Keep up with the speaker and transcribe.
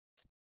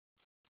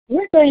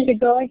we're going to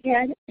go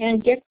ahead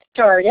and get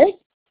started.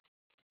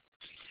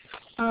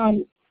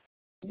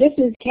 This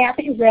is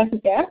Kathy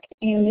Rezbeck,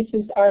 and this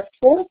is our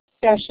fourth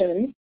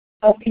session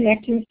of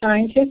Connecting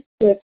Scientists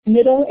with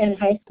Middle and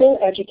High School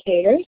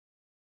Educators.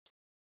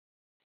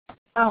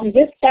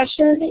 This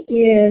session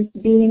is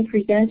being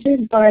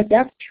presented by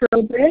Beth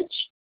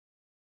Trowbridge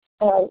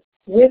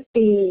with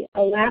the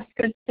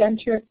Alaska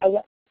Center.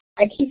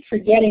 I keep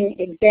forgetting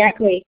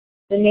exactly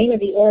the name of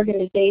the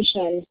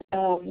organization.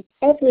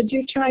 Beth, would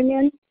you chime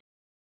in?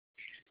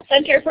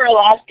 Center for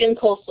Alaskan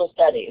Coastal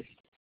Studies.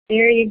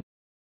 There you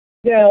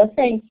go.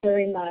 Thanks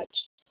very much.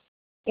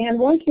 And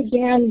once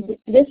again,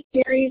 this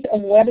series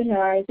of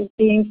webinars is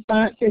being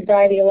sponsored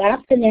by the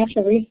Alaska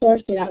Natural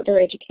Resource and Outdoor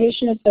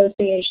Education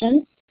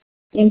Association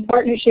in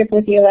partnership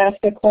with the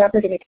Alaska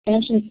Cooperative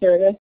Extension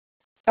Service,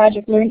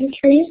 Project Learn to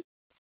Treat,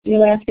 the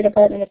Alaska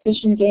Department of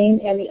Fish and Game,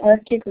 and the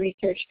Arctic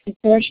Research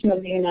Consortium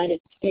of the United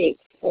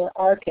States, or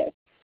ARCIS.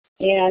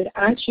 And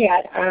on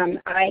chat,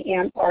 I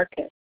am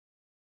ARCIS.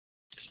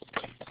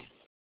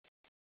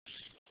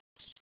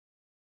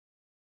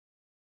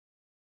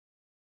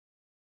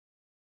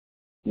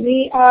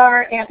 We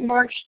are at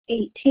March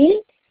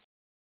 18th,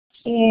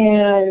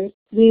 and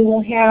we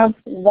will have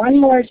one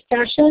more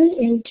session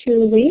in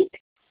 2 weeks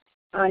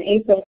on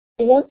April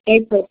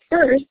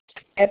 1st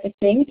at the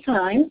same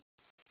time.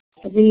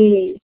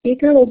 The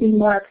speaker will be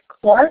Mark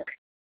Clark.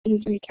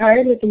 He's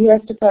retired with the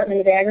U.S. Department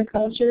of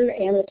Agriculture,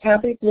 and the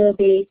topic will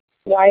be,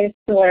 why is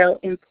soil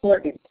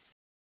important?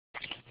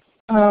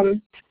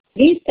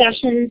 These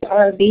sessions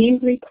are being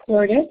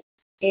recorded,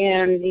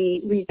 and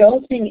the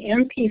resulting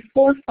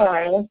MP4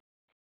 files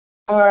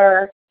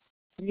are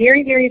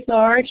very, very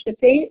large, but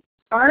they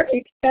are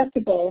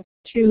accessible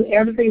to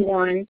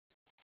everyone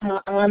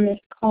on this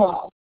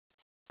call.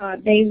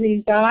 They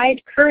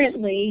reside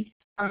currently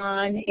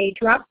on a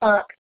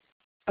Dropbox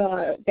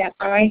that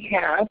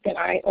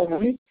I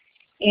own,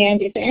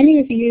 and if any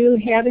of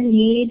you have a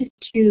need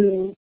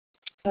to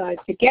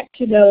get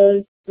to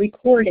those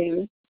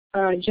recordings,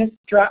 just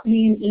drop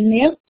me an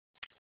email,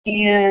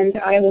 and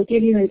I will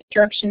give you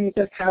instructions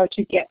of how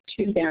to get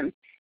to them.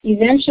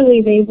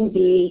 Eventually, they will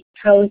be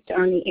housed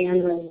on the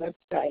annual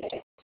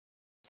website.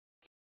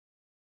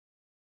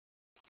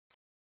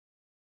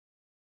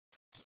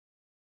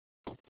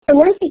 So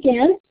once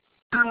again,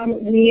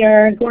 we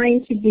are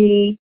going to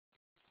be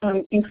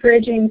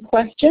encouraging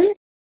questions,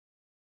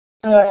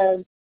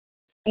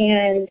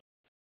 and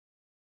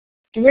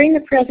during the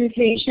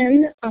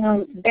presentation,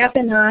 Beth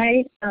and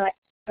I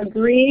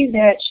agree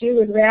that she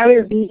would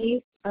rather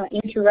be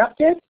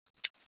interrupted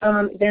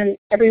than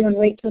everyone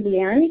wait till the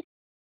end.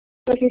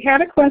 So if you have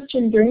a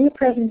question during the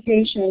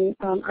presentation,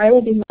 I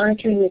will be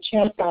monitoring the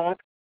chat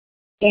box,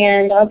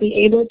 and I'll be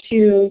able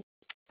to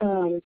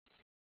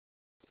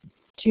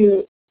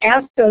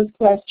ask those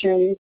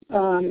questions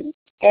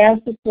as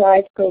the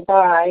slides go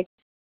by,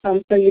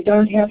 so you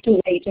don't have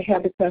to wait to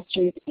have the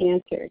questions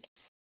answered.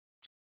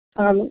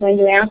 When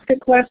you ask a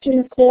question,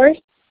 of course,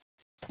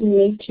 you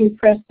need to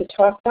press the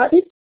talk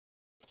button,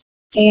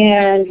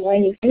 and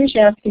when you finish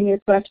asking your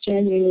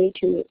question, you need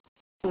to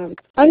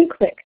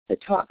unclick the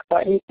talk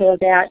button so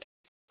that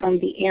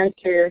the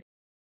answer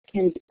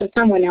so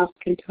someone else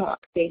can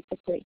talk,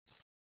 basically.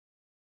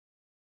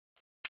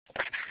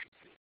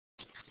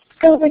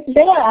 So with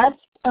that,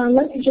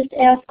 let me just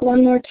ask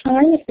one more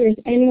time if there's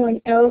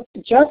anyone else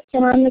just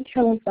on the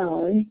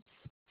telephone.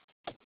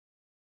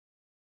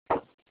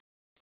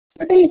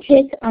 We're going to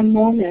take a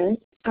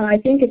moment. I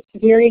think it's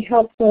very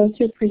helpful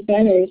to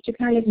presenters to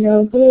kind of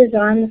know who is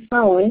on the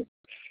phone.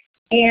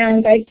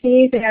 And I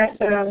see that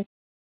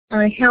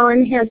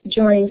Helen has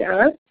joined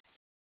us.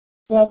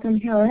 Welcome,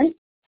 Helen.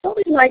 What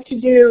we'd like to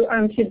do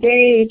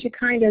today to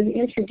kind of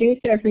introduce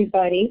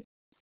everybody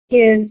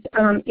is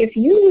if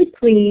you would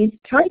please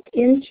type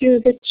into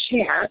the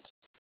chat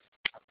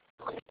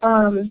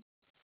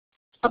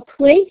a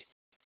place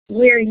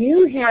where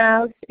you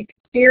have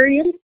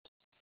experienced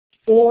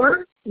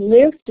or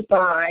lived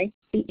by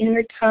the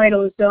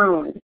intertidal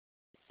zone,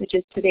 which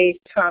is today's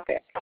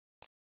topic.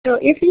 So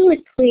if you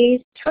would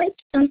please type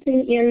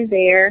something in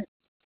there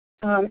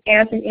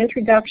as an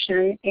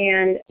introduction,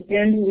 and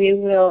then we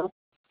will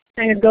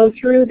kind of go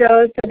through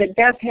those so that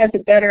Beth has a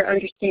better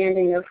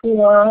understanding of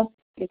who all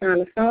is on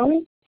the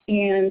phone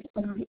and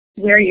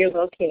where you're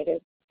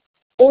located,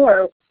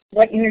 or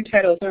what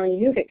intertidal zone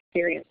you've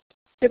experienced.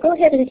 So go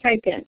ahead and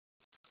type in.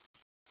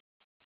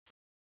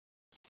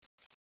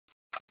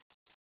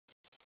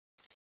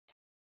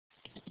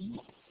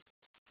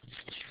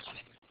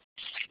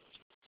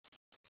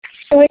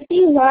 So I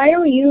see,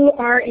 Lyle, you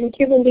are in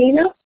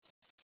Kivalina.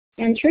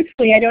 And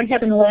truthfully, I don't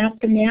have an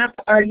Alaska map.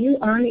 Are you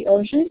on the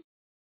ocean?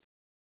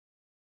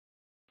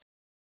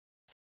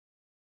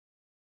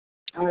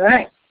 All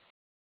right.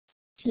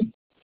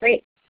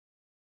 Great.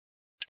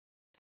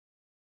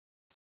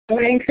 So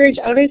I encourage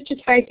others to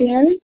type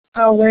in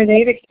where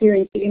they've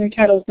experienced the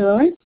intertidal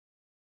zone,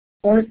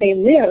 or if they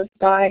live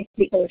by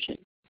the ocean.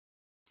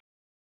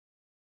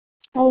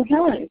 Oh,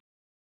 Helen,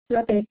 you're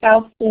up in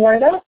South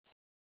Florida.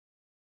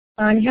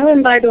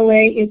 Helen, by the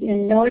way, is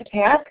in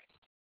NOAATAC,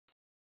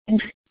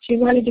 and she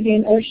wanted to be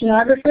an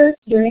oceanographer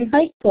during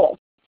high school.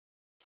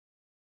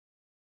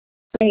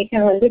 Hey,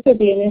 Helen, this will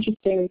be an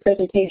interesting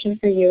presentation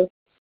for you.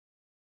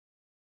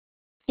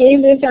 Kay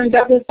lives on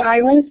Douglas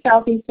Island,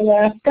 southeast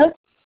Alaska,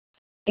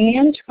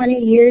 and 20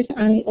 years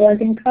on the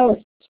Oregon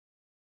coast.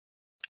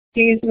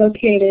 She is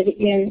located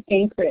in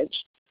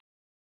Anchorage.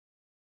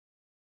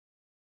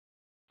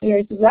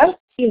 There's Russ.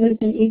 He lives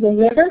in Eagle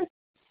River.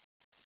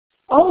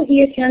 Oh,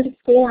 he attended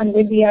school on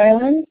Whidbey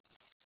Island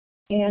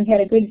and had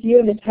a good view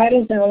of the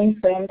tidal zone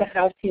from the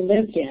house he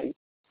lived in.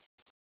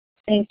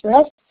 Thanks,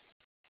 Russ.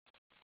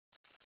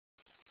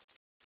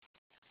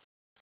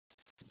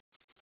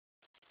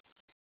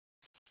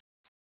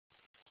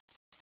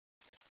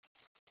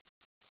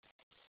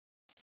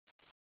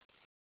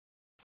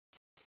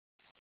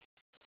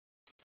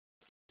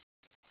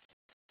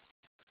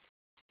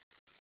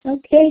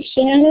 Okay,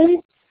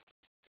 Shannon.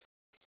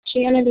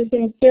 Shannon is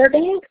in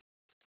Fairbanks.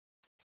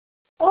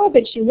 Oh,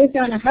 but she lived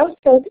on a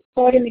houseboat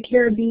in the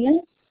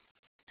Caribbean.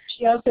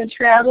 She also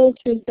traveled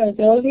to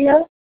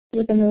Philadelphia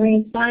with a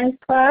marine science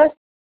class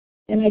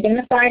and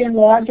identified and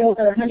logged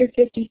over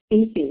 150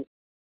 species.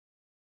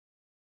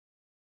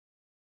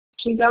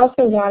 She's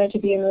also wanted to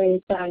be a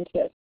marine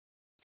scientist.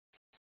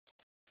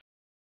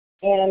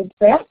 And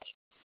Beth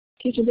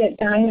teaches at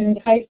Diamond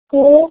High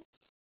School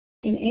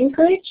in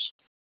Anchorage.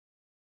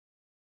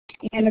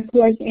 And of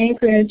course,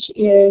 Anchorage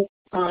is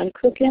on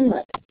Cook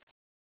Inlet.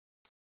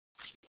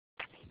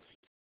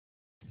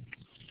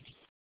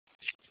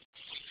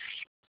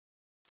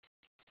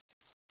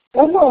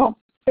 Oh,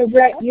 so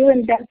Brett, you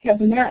and Beth have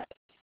met.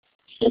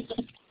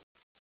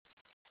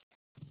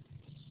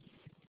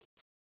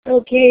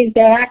 Okay,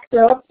 Zach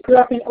grew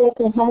up in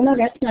Oklahoma.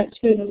 That's not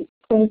too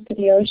close to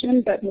the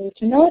ocean, but moved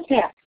to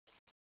NOAATAC,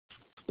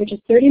 which is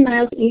 30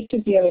 miles east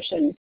of the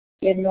ocean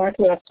in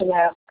northwest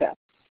Alaska.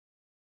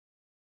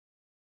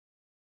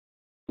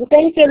 Well,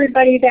 thanks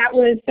everybody. That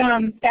was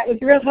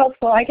real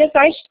helpful. I guess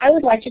I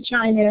would like to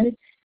chime in.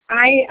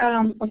 I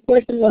of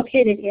course am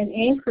located in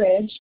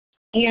Anchorage,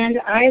 and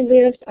I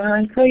lived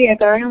on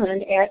Kodiak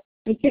Island at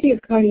the city of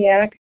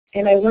Kodiak,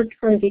 and I worked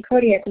for the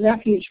Kodiak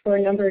Refuge for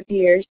a number of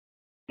years,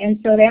 and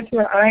so that's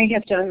where I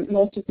have done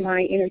most of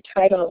my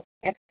intertidal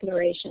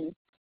exploration.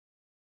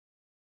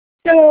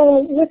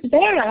 So with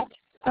that,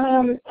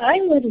 I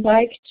would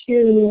like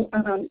to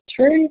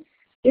turn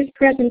this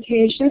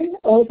presentation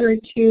over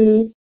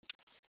to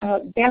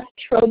Beth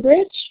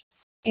Trowbridge,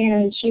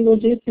 and she will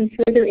do some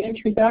further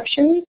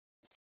introductions.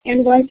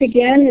 And once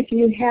again, if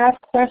you have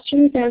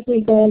questions as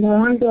we go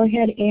along, go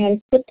ahead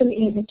and put them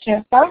in the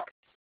chat box,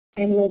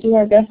 and we'll do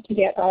our best to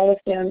get all of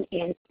them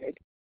answered.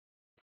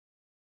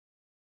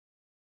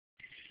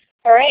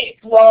 All right.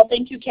 Well,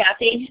 thank you,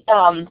 Kathy.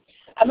 I'm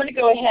going to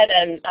go ahead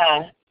and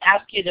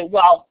ask you to,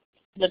 well,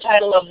 the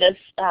title of this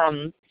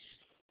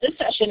this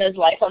session is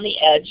Life on the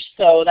Edge.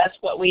 So that's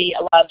what we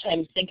a lot of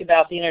times think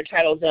about the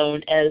intertidal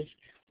zone as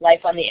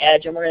life on the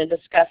edge, and we're going to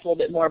discuss a little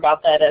bit more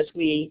about that as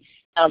we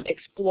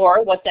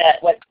explore what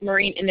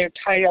marine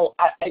intertidal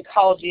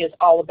ecology is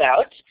all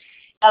about.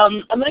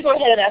 I'm going to go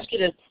ahead and ask you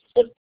to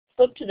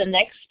flip to the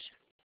next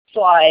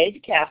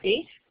slide,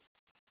 Kathy.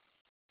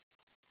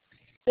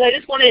 So I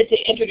just wanted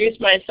to introduce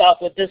myself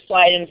with this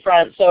slide in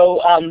front.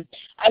 So I'm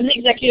the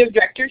executive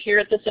director here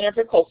at the Center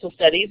for Coastal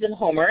Studies in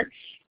Homer,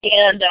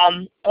 and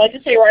I'd like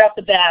to say right off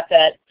the bat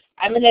that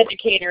I'm an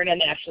educator and a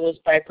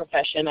naturalist by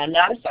profession. I'm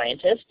not a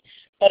scientist,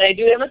 but I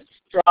do have a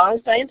strong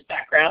science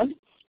background.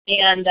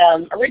 And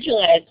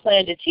originally I had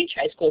planned to teach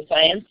high school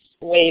science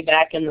way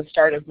back in the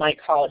start of my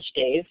college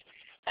days.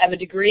 I have a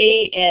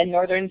degree in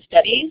Northern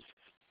Studies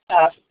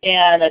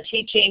and a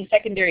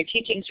secondary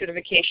teaching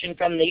certification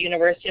from the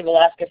University of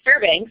Alaska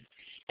Fairbanks.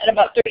 And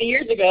about 30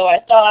 years ago I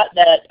thought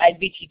that I'd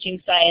be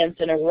teaching science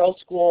in a rural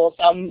school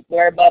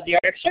somewhere above the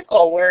Arctic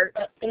Circle, where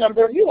a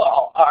number of you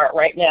all are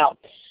right now.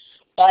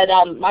 But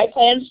my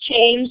plans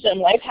changed and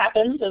life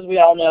happens, as we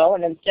all know,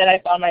 and instead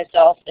I found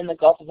myself in the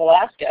Gulf of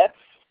Alaska,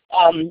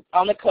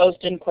 on the coast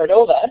in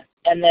Cordova,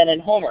 and then in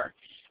Homer.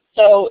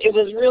 So it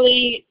was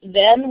really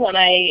then when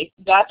I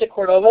got to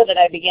Cordova that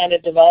I began to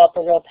develop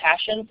a real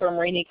passion for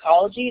marine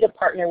ecology, to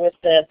partner with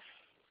the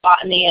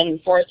botany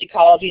and forest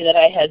ecology that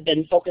I had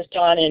been focused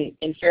on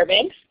in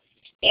Fairbanks.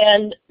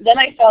 And then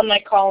I found my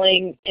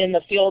calling in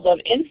the field of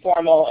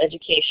informal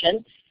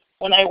education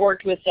when I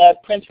worked with the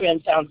Prince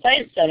William Sound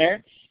Science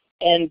Center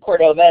in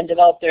Cordova and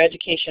developed their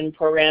education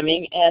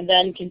programming, and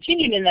then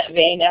continued in that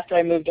vein after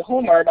I moved to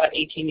Homer about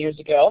 18 years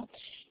ago,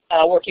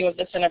 working with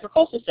the Center for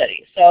Coastal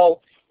Studies. So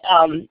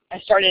I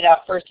started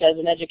out first as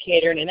an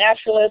educator and a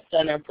naturalist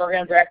and a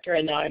program director,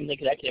 and now I'm the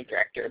executive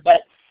director.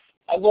 But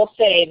I will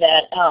say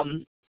that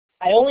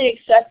I only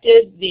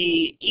accepted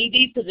the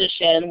ED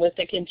position with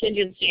the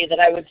contingency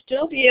that I would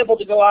still be able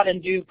to go out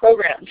and do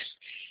programs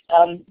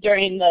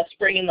during the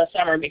spring and the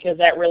summer, because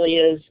that really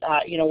is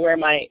where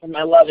my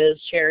love is,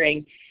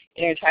 sharing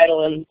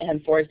intertidal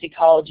and forest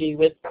ecology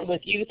with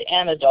youth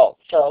and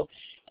adults. So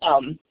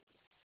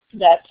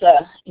that's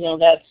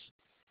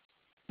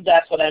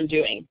what I'm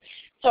doing.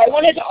 So I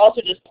wanted to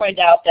also just point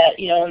out that,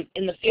 you know,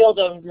 in the field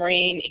of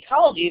marine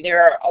ecology,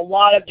 there are a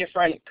lot of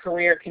different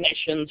career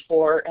connections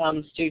for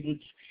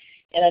students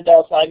and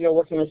adults. A lot of you are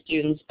working with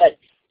students, but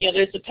you know,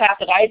 there's the path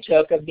that I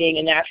took of being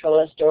a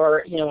naturalist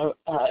or, you know,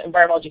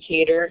 environmental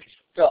educator,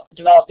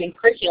 developing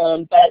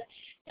curriculum. But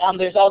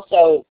there's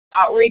also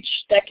outreach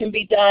that can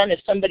be done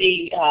if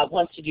somebody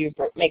wants to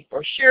make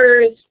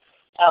brochures,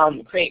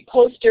 create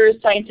posters,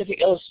 scientific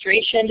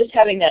illustration, just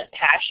having that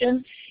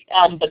passion.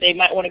 But they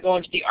might want to go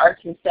into the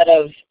arts instead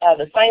of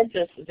the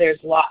sciences. There's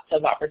lots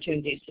of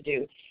opportunities to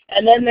do.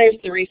 And then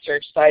there's the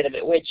research side of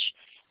it, which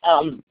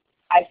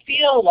I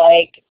feel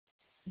like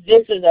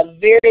this is a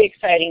very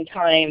exciting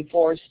time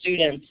for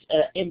students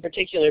in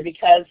particular,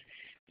 because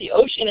the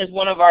ocean is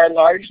one of our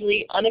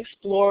largely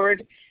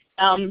unexplored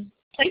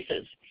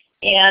places.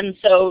 And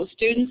so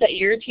students that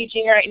you're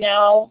teaching right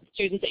now,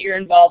 students that you're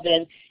involved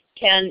in,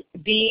 can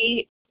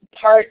be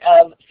part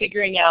of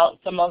figuring out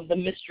some of the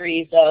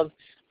mysteries of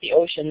the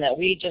ocean that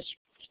we just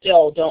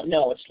still don't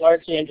know. It's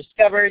largely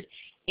undiscovered,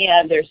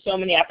 and there's so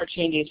many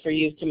opportunities for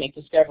youth to make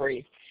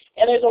discoveries.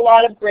 And there's a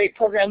lot of great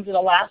programs in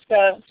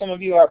Alaska. Some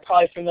of you are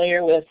probably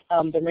familiar with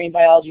the marine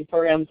biology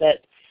programs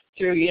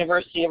through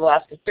University of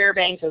Alaska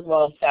Fairbanks as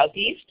well as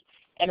Southeast.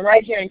 And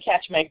right here in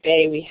Kachemak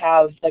Bay, we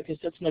have the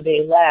Kasutsina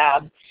Bay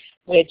Lab,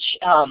 which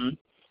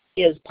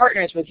is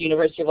partners with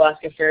University of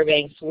Alaska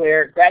Fairbanks,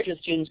 where graduate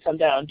students come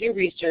down and do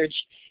research.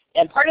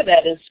 And part of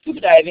that is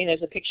scuba diving.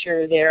 There's a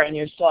picture there on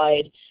your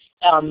slide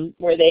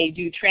where they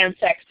do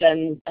transects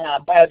and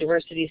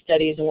biodiversity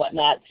studies and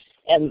whatnot,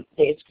 and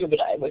they scuba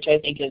dive, which I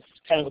think is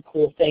kind of a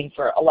cool thing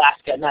for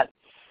Alaska, not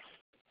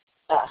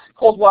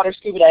cold water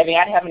scuba diving.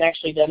 I haven't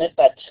actually done it,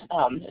 but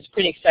it's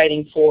pretty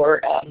exciting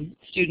for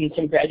students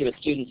and graduate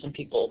students and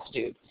people to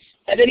do.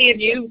 Have any of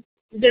you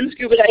been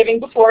scuba diving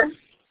before?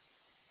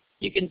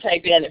 You can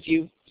type in if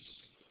you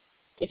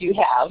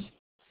have.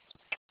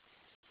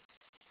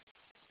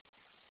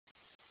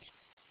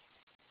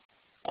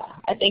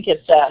 I think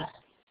it's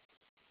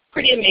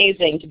pretty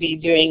amazing to be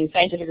doing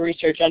scientific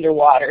research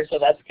underwater, so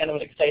that's kind of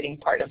an exciting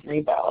part of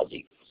marine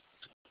biology.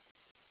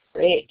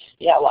 Great.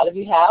 Yeah, a lot of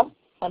you have.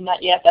 I'm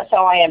not yet. That's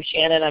how I am,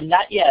 Shannon. I'm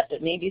not yet,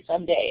 but maybe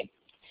someday.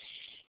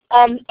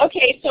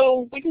 Okay,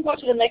 so we can go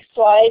to the next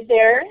slide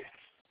there.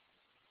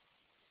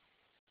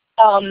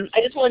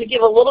 I just wanted to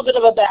give a little bit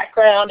of a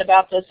background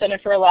about the Center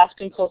for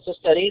Alaskan Coastal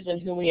Studies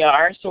and who we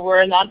are. So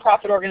we're a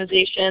nonprofit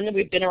organization.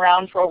 We've been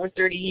around for over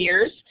 30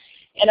 years.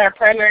 And our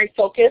primary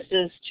focus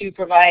is to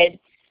provide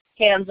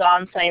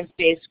hands-on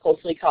science-based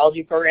coastal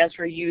ecology programs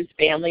for youth,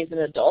 families, and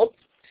adults.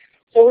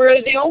 So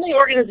we're the only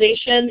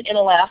organization in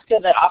Alaska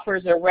that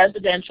offers a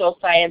residential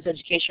science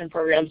education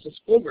programs to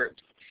school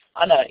groups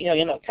on a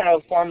kind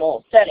of a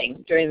formal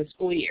setting during the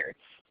school year.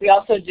 We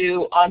also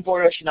do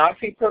onboard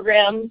oceanography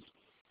programs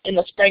in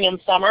the spring and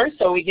summer,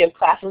 so we give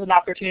classes an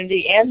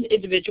opportunity and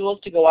individuals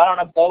to go out on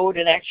a boat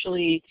and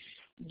actually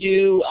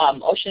do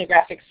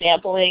oceanographic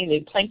sampling,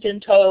 do plankton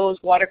tows,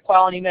 water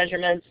quality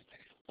measurements,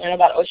 learn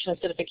about ocean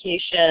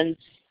acidification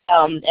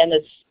and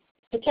its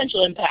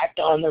potential impact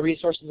on the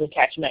resources of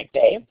Kachemak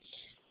Bay.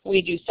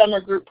 We do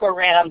summer group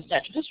programs,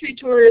 natural history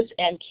tours,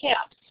 and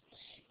camps.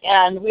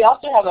 And we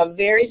also have a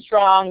very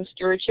strong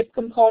stewardship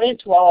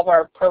component to all of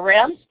our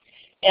programs.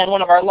 And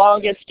one of our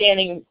longest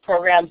standing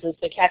programs is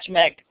the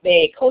Kachemak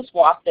Bay Coast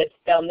Walk that's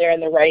down there in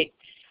the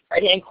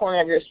right-hand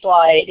corner of your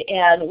slide.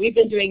 And we've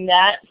been doing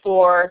that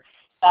for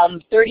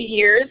 30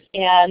 years,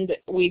 and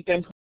we've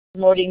been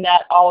promoting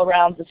that all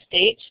around the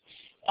state.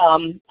 I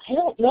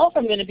don't know if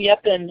I'm going to be I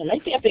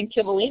might be up in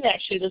Kivalina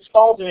actually this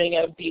fall doing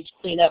a beach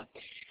cleanup.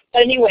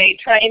 But anyway,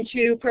 trying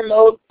to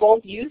promote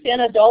both youth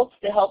and adults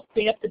to help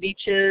clean up the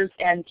beaches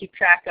and keep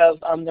track of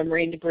the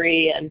marine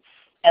debris and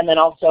then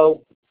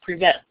also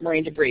prevent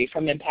marine debris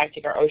from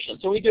impacting our ocean.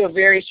 So we do a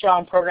very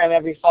strong program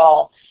every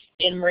fall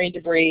in marine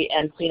debris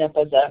and cleanup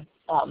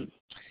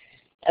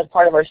as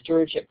part of our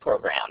stewardship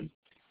program.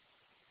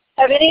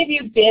 Have any of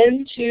you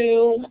been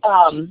to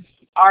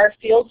our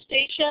field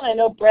station? I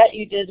know Brett,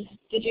 you did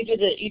you do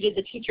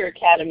the teacher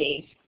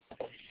academy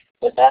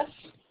with us?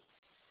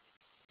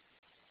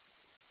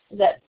 Is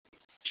that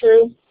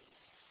true?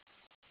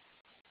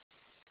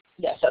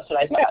 Yes, that's what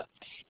I thought.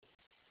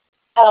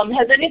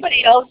 Has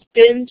anybody else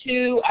been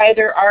to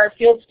either our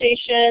field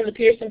station, the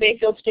Peterson Bay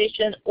Field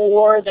Station,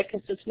 or the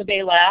Kasutsina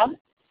Bay Lab?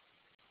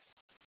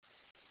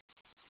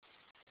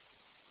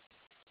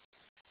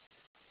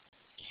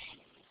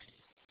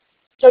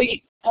 So,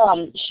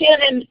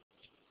 Shannon,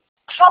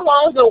 how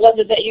long ago was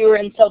it that you were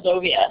in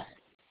Seldovia?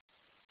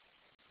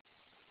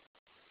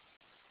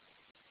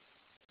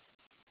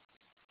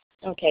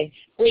 Okay.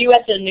 Were you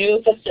at the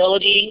new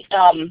facility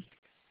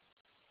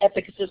at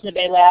the Kasutsina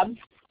Bay Lab?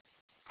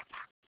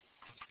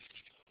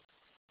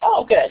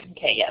 Oh, good.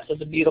 Okay, yes,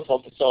 it's a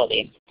beautiful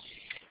facility.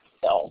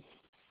 So,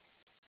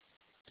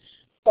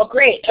 well,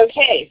 great.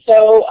 Okay,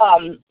 so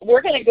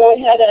we're going to go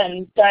ahead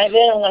and dive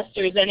in unless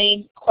there's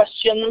any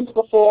questions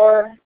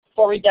before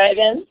we dive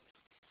in.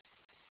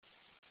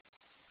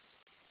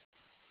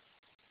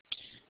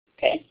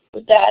 Okay,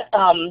 with that,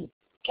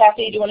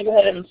 Kathy, do you want to go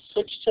ahead and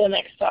switch to the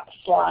next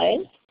slide?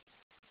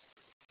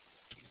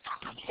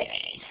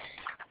 Okay.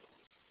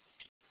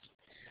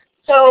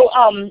 So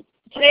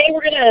today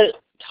we're going to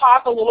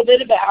talk a little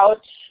bit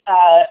about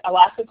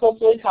Alaska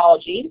coastal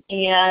ecology,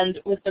 and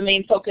with the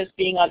main focus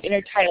being on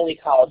intertidal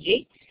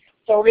ecology.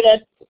 So we're going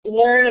to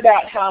learn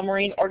about how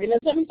marine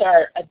organisms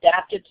are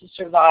adapted to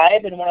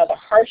survive in one of the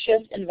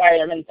harshest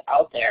environments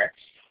out there,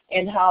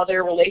 and how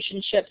their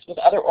relationships with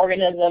other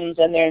organisms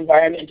and their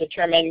environment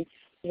determine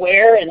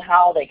where and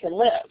how they can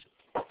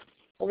live.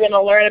 We're going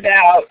to learn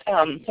about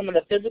some of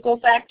the physical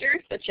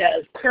factors, such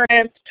as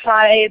currents,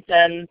 tides,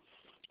 and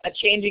a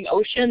changing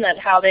ocean, and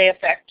how they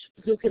affect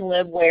who can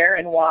live where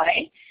and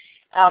why.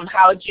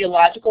 How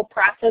geological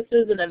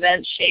processes and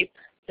events shape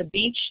the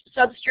beach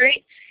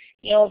substrate,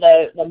 you know,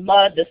 the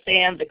mud, the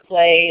sand, the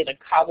clay, the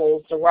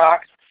cobbles, the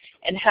rocks,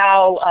 and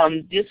how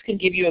this can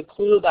give you a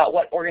clue about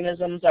what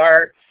organisms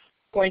are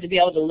going to be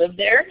able to live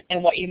there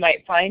and what you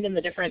might find in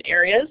the different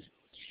areas.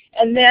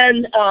 And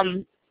then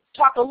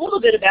talk a little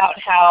bit about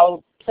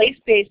how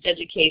place-based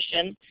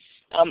education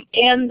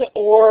and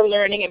or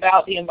learning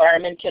about the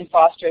environment can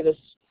foster this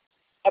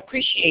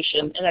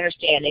appreciation and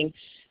understanding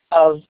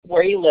of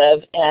where you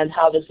live and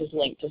how this is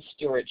linked to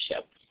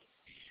stewardship.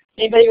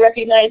 Anybody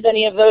recognize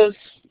any of those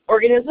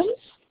organisms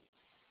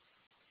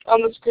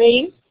on the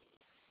screen?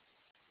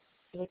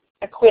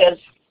 A quiz.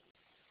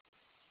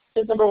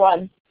 Quiz number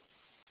 1.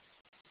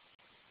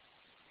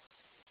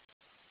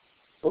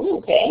 Ooh,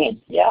 okay,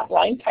 yeah,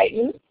 line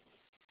chitin.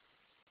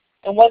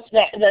 And what's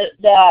next?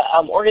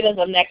 The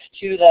organism next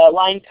to the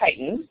line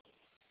chitin.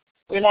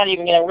 We're not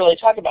even going to really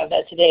talk about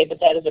that today, but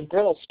that is a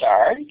brittle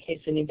star, in case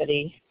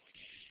anybody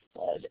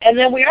was. And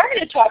then we are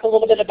going to talk a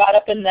little bit about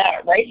up in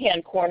that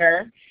right-hand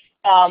corner.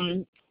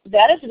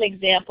 That is an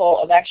example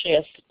of actually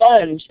a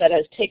sponge that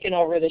has taken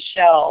over the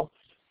shell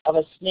of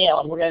a snail,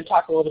 and we're going to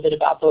talk a little bit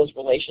about those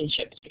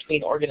relationships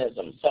between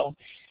organisms. So,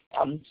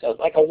 so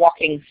like a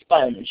walking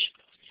sponge.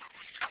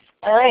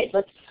 All right,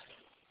 let's.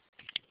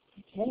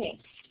 Okay,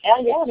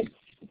 yeah,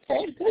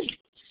 okay, good.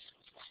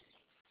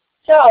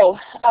 So,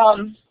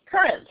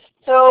 currents.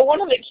 So one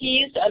of the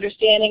keys to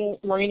understanding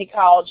marine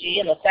ecology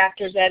and the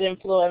factors that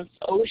influence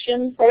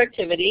ocean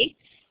productivity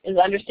is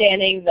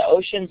understanding the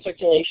ocean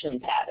circulation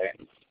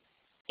patterns.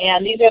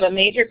 And these are the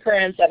major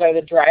currents that are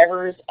the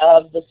drivers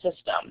of the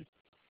system.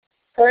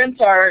 Currents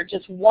are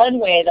just one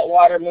way that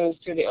water moves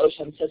through the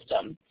ocean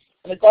system.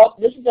 And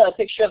this is a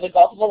picture of the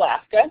Gulf of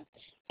Alaska.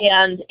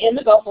 And in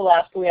the Gulf of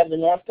Alaska, we have the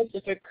North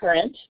Pacific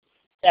Current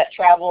that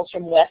travels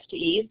from west to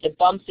east. It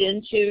bumps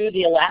into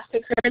the Alaska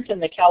Current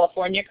and the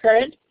California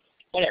Current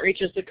when it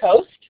reaches the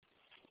coast.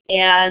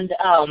 And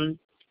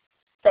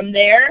from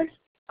there,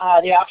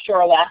 the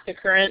offshore Alaska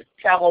Current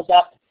travels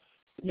up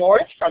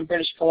north from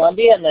British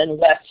Columbia and then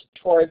west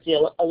towards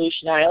the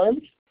Aleutian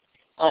Islands.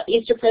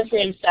 East of Prince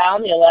William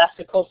Sound, the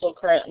Alaska Coastal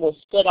Current will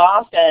split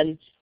off and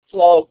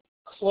flow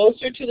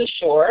closer to the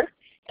shore.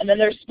 And then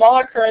there's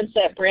smaller currents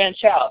that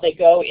branch out. They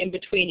go in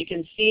between. You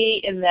can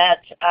see in that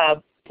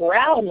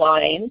brown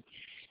line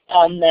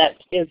that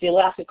is the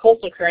Alaska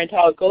Coastal Current,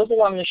 how it goes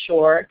along the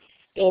shore.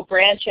 It will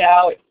branch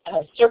out,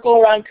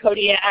 circle around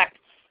Kodiak,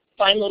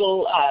 find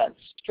little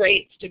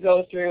straits to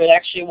go through. It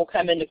actually will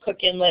come into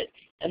Cook Inlet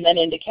and then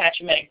into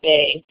Kachemak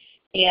Bay.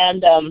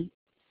 And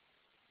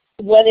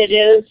when it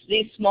is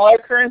these smaller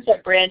currents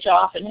that branch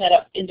off and head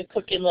up into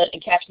Cook Inlet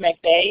and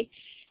Kachemak Bay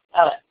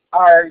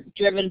are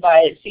driven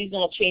by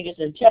seasonal changes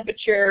in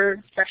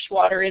temperature,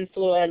 freshwater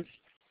influence,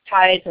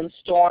 tides, and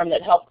storm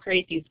that help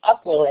create these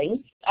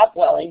upwellings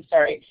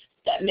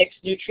that mix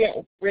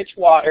nutrient-rich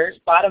waters,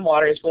 bottom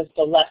waters, with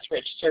the less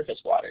rich surface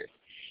waters.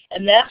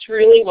 And that's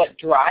really what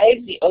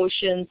drives the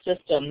ocean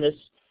system, this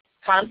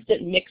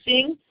constant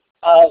mixing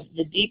of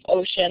the deep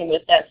ocean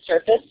with that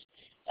surface.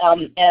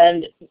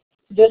 And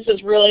this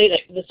is really,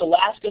 this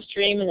Alaska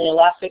Stream and the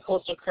Alaska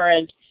Coastal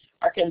Current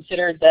are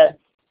considered the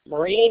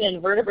marine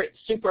invertebrate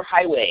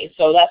superhighway.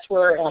 So that's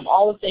where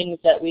all the things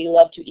that we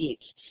love to eat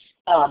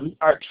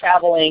are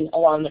traveling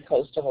along the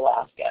coast of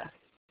Alaska.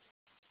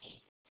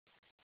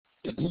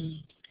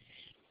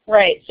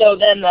 Right, so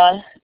then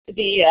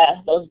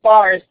those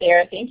bars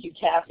there, thank you,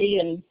 Kathy,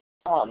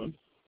 and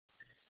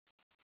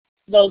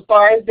those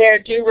bars there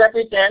do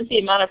represent the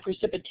amount of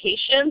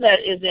precipitation that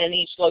is in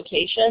each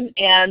location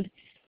and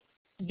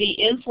the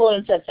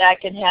influence that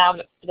that can have,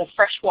 the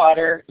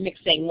freshwater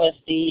mixing with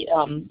the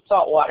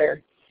salt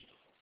water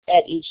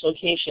at each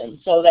location.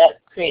 So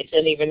that creates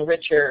an even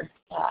richer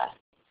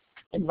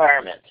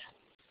environment.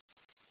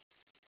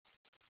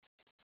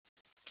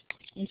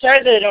 I'm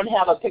sorry that I don't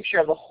have a picture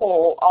of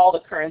all the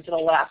currents in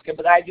Alaska,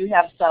 but I do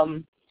have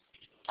some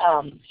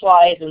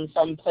slides and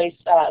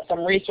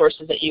some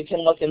resources that you can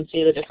look and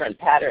see the different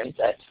patterns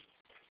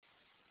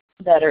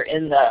that are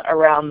in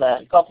around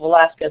the Gulf of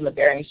Alaska and the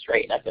Bering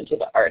Strait and up into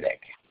the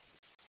Arctic.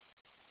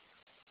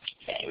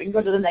 Okay, we can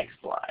go to the next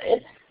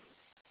slide.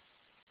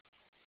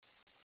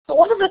 So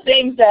one of the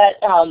things that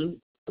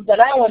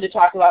I wanted to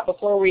talk about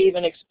before we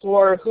even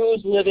explore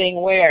who's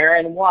living where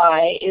and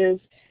why is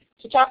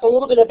to talk a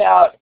little bit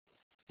about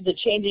the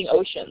changing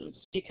oceans,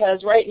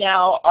 because right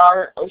now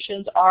our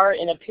oceans are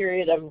in a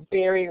period of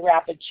very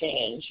rapid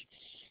change.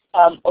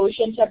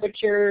 Ocean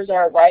temperatures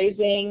are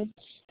rising,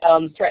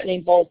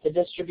 threatening both the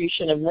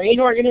distribution of marine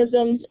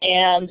organisms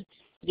and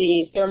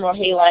the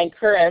thermohaline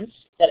currents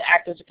that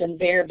act as a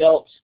conveyor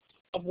belt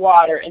of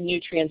water and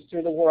nutrients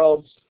through the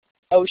world's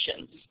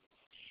oceans.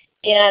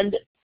 And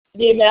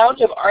the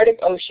amount of Arctic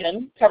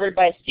Ocean covered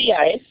by sea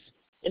ice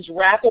is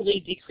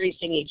rapidly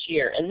decreasing each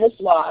year, and this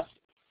loss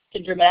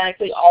can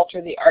dramatically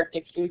alter the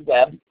Arctic food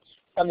web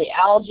from the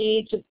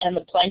algae and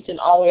the plankton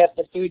all the way up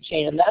the food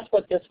chain, and that's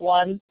what this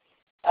one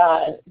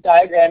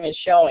diagram is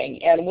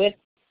showing. And with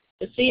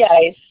the sea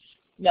ice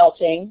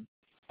melting,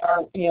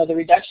 or the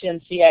reduction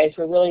in sea ice,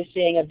 we're really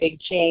seeing a big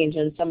change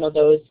in some of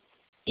those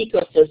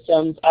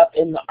ecosystems up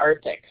in the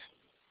Arctic.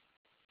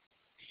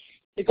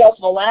 In the Gulf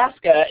of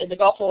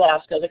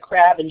Alaska, the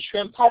crab and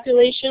shrimp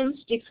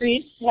populations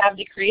have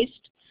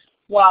decreased,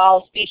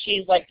 while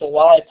species like the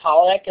walleye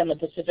pollock and the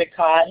Pacific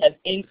cod have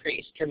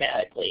increased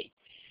dramatically.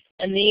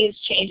 And these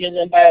changes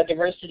in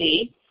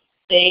biodiversity,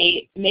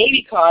 they may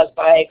be caused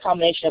by a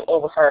combination of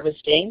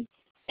overharvesting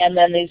and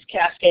then these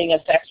cascading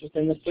effects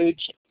within the food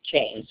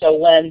chain. So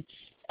when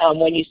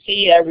you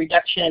see a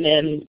reduction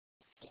in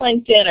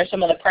plankton or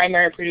some of the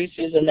primary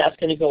producers, and that's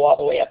going to go all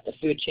the way up the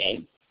food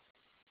chain.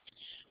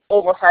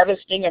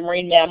 Overharvesting of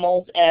marine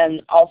mammals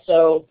and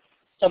also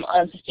some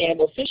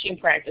unsustainable fishing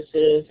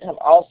practices have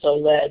also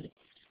led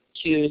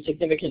to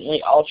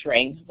significantly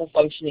altering the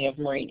functioning of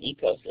marine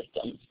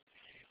ecosystems.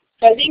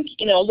 So I think,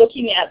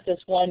 looking at this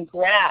one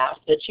graph,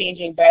 the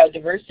changing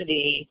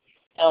biodiversity,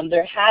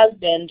 there has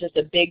been just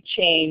a big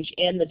change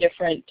in the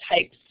different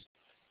types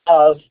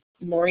of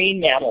marine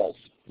mammals.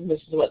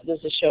 This is what this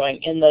is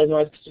showing in the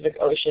North Pacific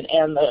Ocean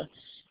and the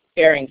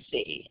Bering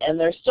Sea. And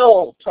they're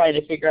still trying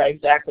to figure out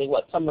exactly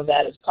what some of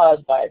that is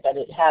caused by, but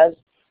it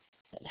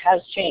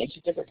has changed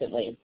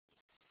significantly.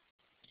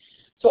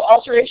 So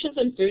alterations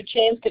in food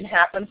chains can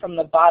happen from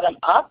the bottom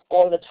up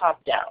or the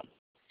top down.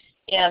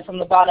 And from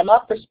the bottom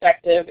up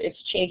perspective,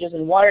 it's changes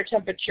in water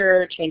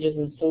temperature, changes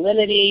in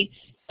salinity,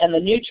 and the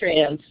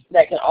nutrients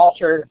that can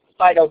alter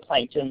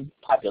phytoplankton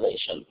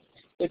population,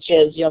 which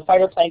is,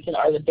 phytoplankton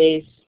are the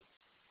base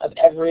of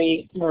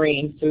every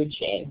marine food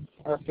chain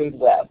or food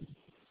web.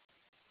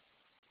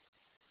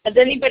 Has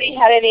anybody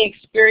had any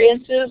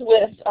experiences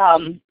with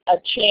a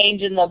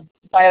change in the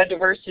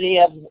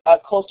biodiversity of a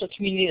coastal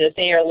community that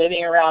they are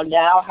living around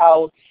now?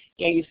 How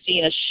you've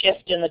seen a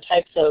shift in the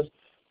types of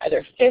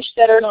either fish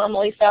that are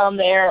normally found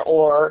there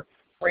or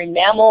marine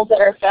mammals that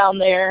are found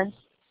there?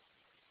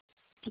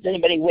 Has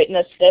anybody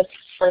witnessed this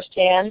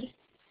firsthand?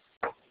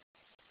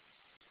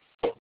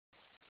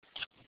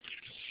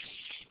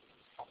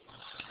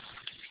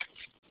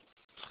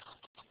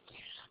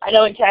 I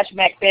know in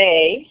Kachemak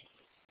Bay,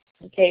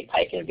 okay,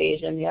 pike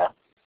invasion, yeah.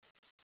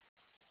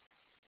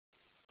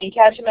 In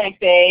Kachemak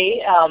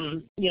Bay,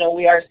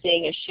 we are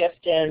seeing a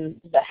shift in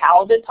the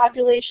halibut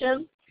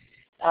population,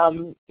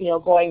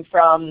 going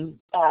from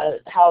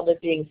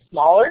halibut being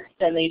smaller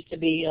than they used to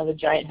be, the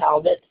giant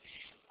halibut,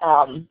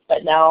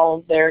 but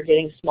now they're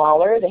getting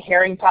smaller. The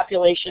herring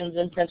populations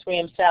in Prince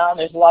William Sound,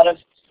 there's a lot of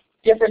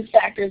different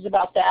factors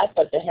about that,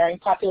 but the herring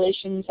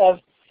populations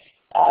have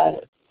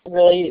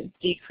really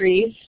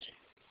decreased.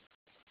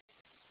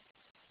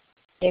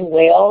 In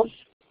whales,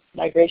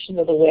 migration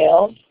of the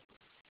whales.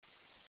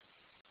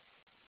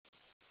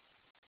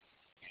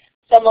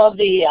 Some of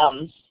the,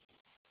 I'm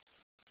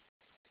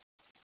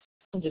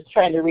just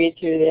trying to read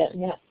through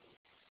that.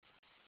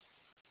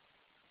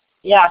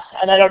 Yeah,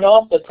 and I don't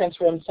know if the Prince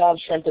William Sound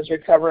shrimp is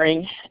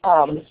recovering.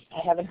 I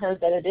haven't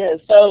heard that it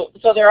is. So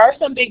there are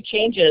some big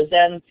changes,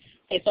 and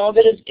some of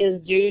it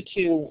is due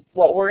to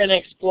what we're going to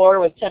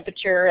explore with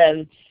temperature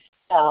and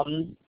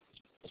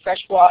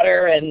fresh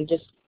water and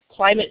just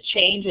climate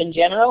change in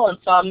general, and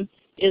some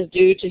is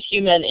due to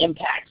human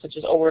impacts, such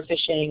as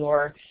overfishing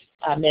or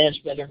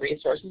management of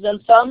resources.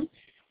 And some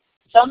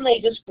they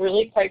just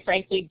really, quite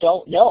frankly,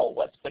 don't know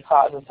what's the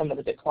cause of some of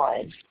the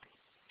decline.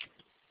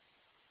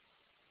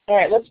 All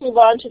right, let's move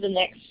on to the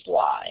next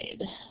slide.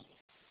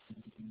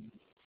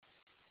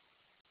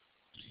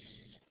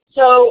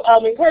 So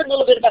we've heard a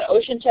little bit about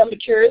ocean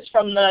temperatures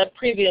from the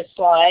previous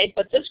slide,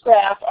 but this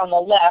graph on the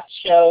left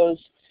shows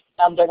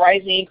the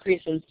rising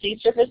increase in sea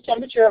surface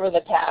temperature over the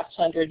past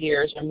 100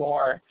 years or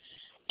more.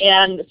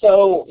 And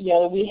so,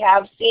 we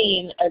have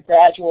seen a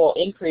gradual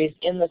increase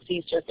in the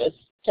sea surface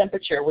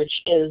temperature, which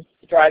is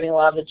driving a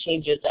lot of the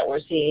changes that we're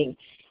seeing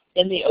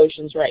in the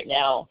oceans right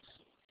now.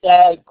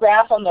 The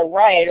graph on the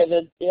right, or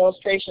the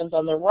illustrations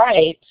on the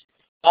right,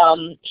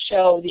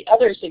 show the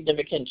other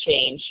significant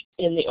change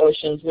in the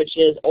oceans, which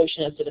is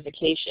ocean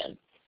acidification.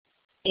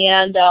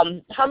 And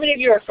how many of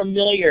you are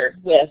familiar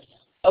with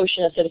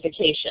ocean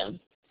acidification?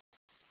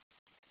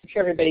 I'm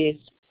sure everybody's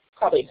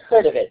probably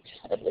heard of it,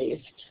 at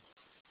least.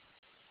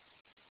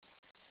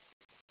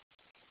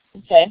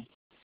 Okay.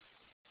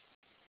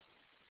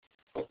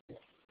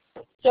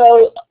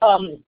 So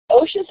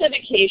ocean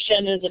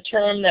acidification is a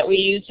term that we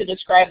use to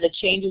describe the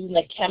changes in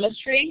the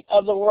chemistry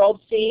of the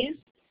world's seas.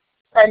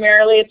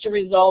 Primarily, it's a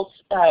result,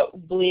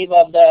 believe,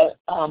 of the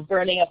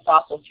burning of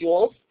fossil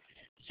fuels.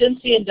 Since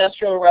the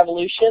Industrial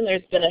Revolution,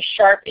 there's been a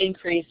sharp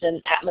increase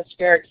in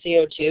atmospheric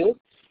CO2,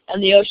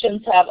 and the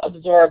oceans have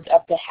absorbed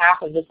up to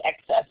half of this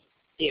excess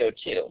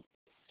CO2.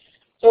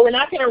 So we're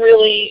not going to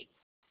really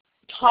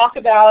talk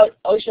about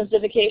ocean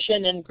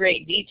acidification in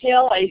great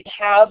detail. I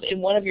have in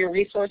one of your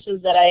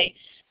resources that I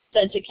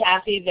sent to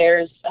Kathy,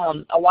 there's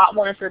a lot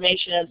more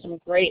information and some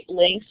great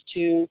links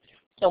to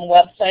some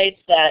websites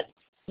that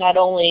not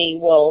only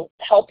will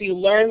help you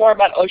learn more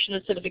about ocean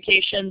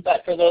acidification,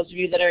 but for those of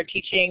you that are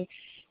teaching,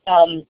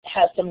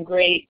 has some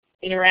great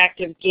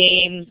interactive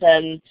games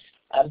and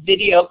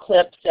video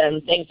clips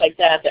and things like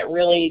that that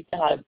really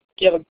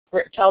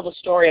tell the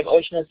story of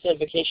ocean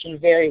acidification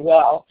very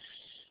well.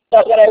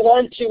 But what I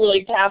want to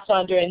really pass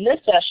on during this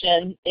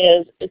session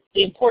is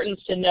the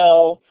importance to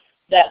know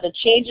that the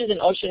changes in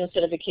ocean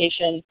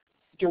acidification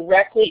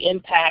directly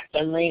impact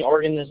the marine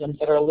organisms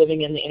that are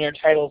living in the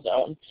intertidal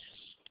zone.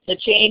 The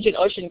change in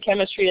ocean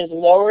chemistry is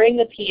lowering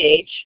the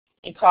pH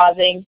and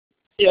causing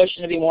the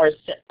ocean to be more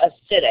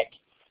acidic.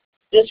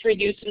 This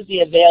reduces the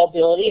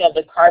availability of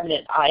the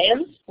carbonate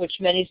ions, which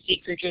many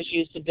sea creatures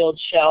use to build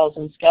shells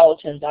and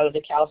skeletons out of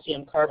the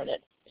calcium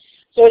carbonate.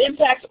 So it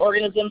impacts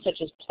organisms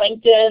such as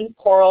plankton,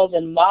 corals,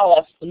 and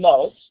mollusks the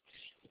most,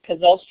 because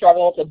they'll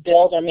struggle to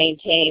build or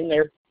maintain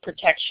their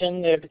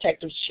protection, their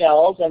protective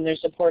shells, and their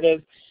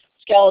supportive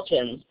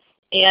skeletons.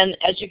 And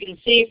as you can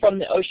see from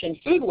the ocean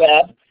food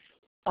web,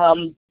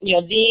 the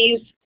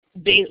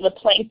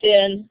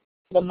plankton,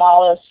 the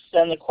mollusks,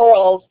 and the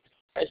corals,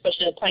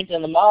 especially the plankton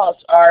and the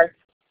mollusks, are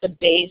the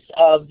base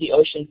of the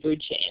ocean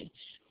food chain.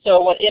 So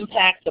what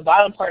impacts the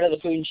bottom part of the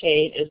food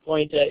chain is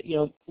going to,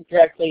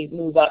 directly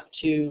move up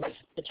to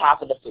the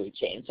top of the food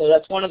chain. So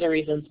that's one of the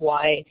reasons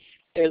why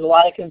there's a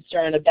lot of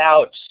concern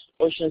about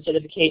ocean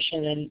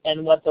acidification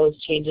and what those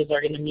changes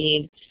are going to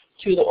mean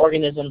to the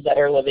organisms that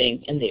are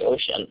living in the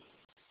ocean.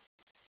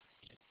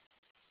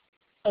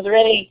 Are there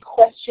any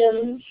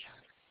questions?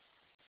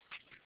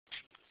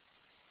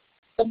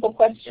 Simple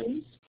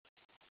questions?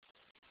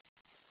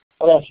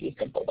 Well, that should be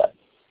simple, but.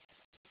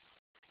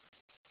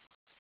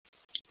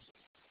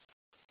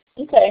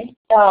 Okay,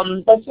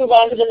 let's move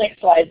on to the next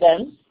slide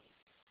then.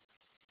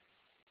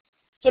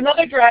 So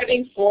another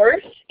driving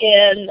force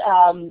in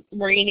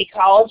marine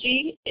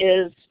ecology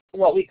is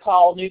what we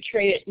call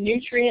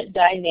nutrient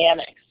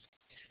dynamics.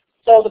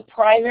 So the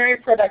primary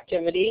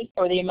productivity,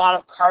 or the amount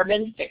of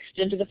carbon fixed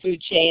into the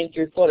food chain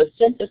through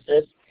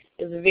photosynthesis,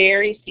 is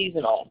very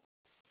seasonal.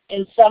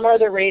 In summer,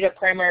 the rate of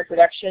primary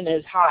production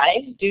is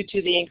high due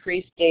to the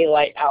increased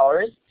daylight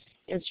hours.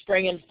 In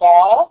spring and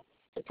fall,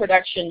 the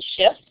production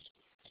shifts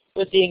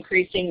with the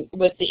increasing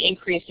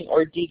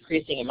or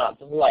decreasing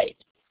amounts of light.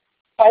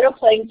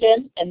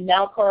 Phytoplankton and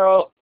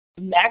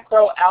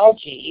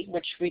macroalgae,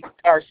 which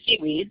are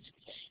seaweeds,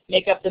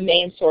 make up the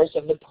main source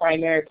of the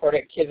primary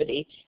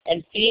productivity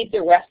and feed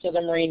the rest of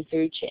the marine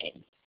food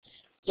chain.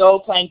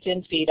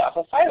 Zooplankton feed off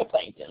of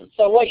phytoplankton.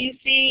 So what you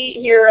see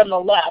here on the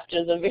left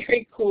is a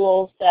very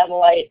cool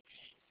satellite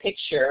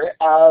picture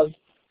of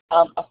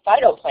a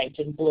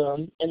phytoplankton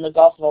bloom in the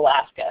Gulf of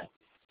Alaska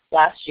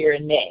last year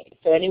in May.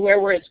 So anywhere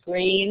where it's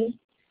green,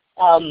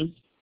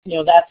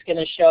 that's going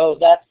to show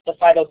that's the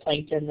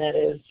phytoplankton that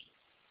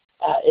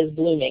is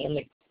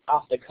blooming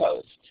off the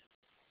coast.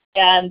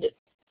 And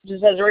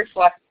just as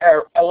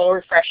a little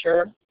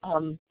refresher,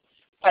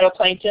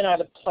 phytoplankton are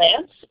the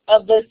plants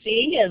of the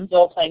sea, and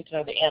zooplankton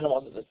are the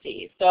animals of the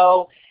sea.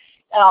 So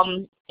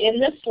in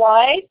this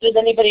slide, does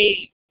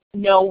anybody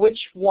know which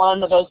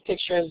one of those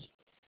pictures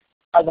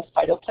are the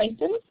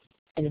phytoplankton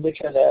and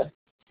which are the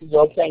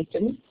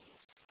zooplankton?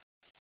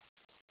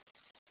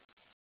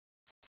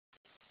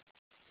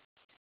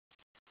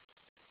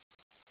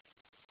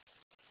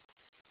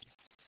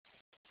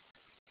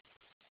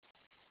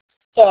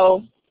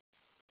 So,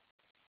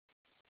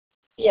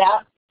 yeah,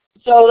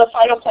 so the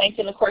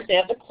phytoplankton, of course, they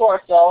have the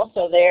chlorophyll,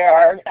 so they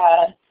are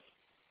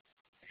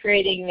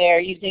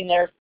using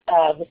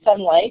the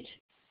sunlight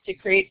to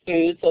create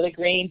food, so the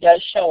green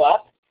does show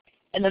up.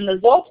 And then the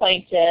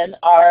zooplankton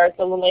are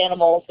the little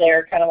animals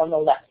there kind of on the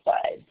left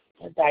side,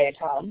 the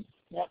diatoms.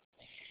 Yep.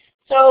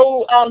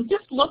 So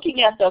just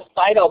looking at the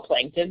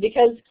phytoplankton,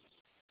 because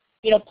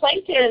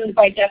plankton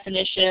by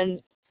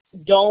definition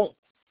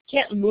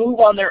can't move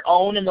on their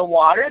own in the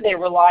water. They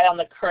rely on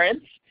the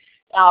currents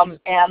and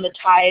the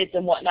tides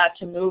and whatnot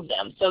to move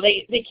them. So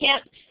they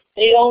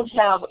don't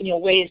have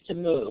ways to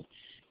move.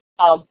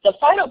 The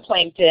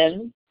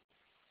phytoplankton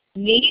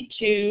need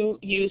to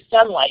use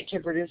sunlight to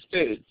produce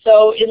food.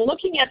 So in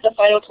looking at the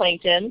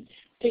phytoplankton,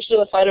 picture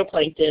of the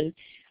phytoplankton,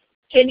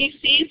 can you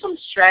see some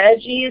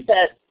strategies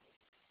that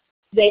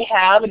they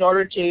have in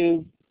order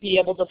to be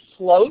able to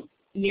float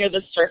near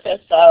the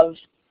surface of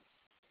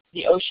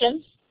the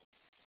ocean?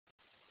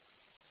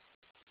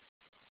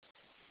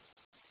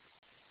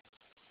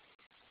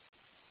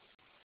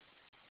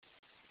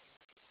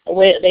 A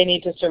way that they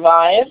need to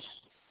survive,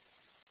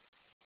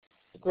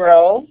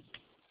 grow.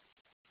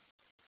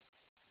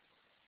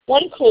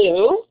 One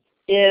clue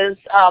is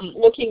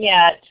looking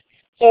at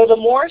So the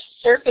more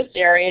surface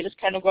area, just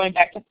kind of going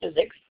back to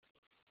physics,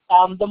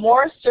 the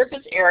more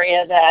surface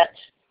area that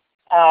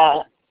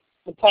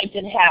the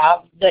plankton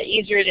have, the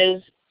easier it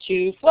is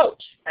to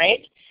float,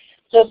 right?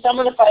 So some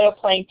of the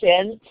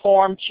phytoplankton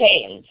form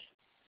chains.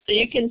 So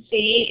you can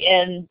see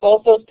in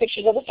both those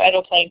pictures of the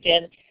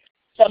phytoplankton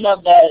some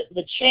of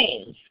the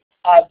chains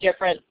of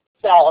different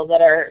cells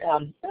that are,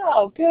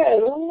 oh good, a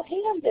little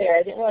hand there.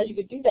 I didn't realize you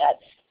could do that.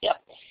 Yep.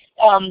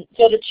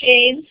 So the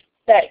chains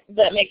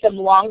that make them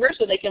longer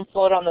so they can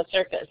float on the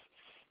surface.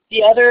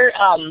 The other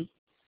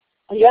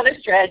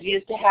strategy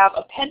is to have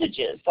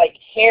appendages like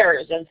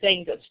hairs and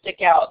things that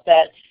stick out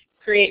that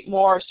create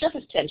more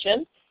surface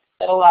tension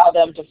that allow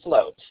them to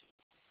float.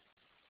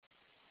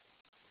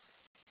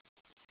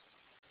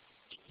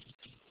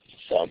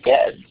 So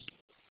good.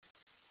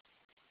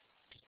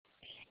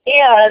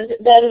 And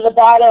then in the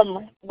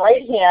bottom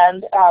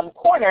right-hand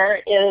corner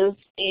is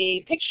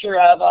a picture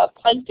of a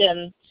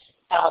plankton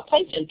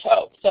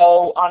toe.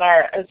 So on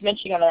our, as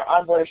mentioned on our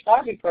onboard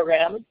oceanography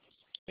program,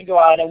 we go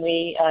out and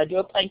we do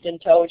a plankton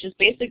toe, which is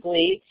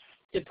basically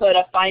to put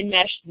a fine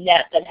mesh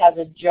net that has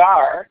a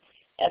jar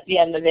at the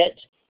end of it.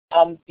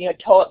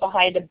 Tow it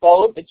behind a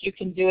boat, but you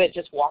can do it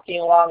just walking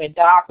along a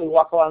dock. We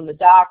walk along the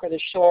dock or the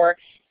shore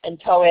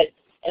and tow it,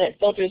 and it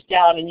filters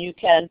down, and you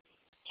can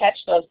catch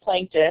those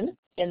plankton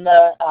in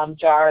the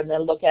jar and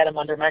then look at them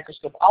under a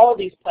microscope. All of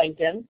these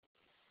plankton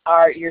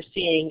you're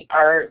seeing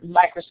are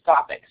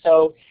microscopic,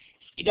 so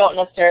you don't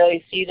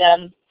necessarily see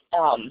them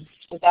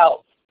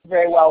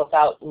very well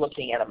without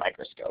looking at a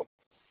microscope.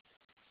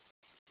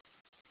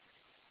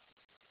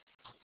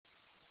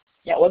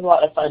 Yeah, it was a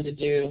lot of fun to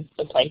do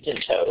the plankton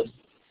tows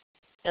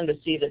and to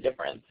see the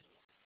difference.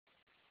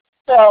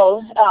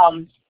 So,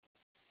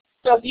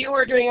 so if you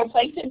were doing a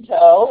plankton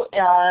tow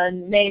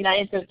on May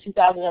 9th of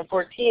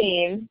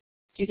 2014,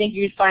 do you think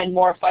you'd find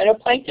more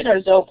phytoplankton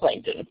or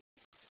zooplankton?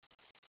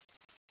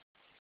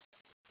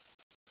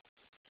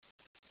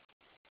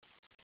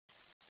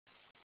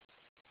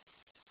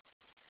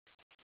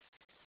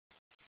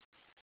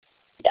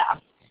 Yeah,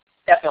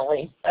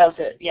 definitely. That's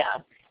it, yeah.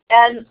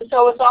 And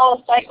so it's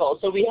all a cycle.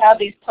 So we have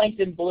these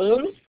plankton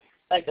blooms,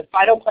 like the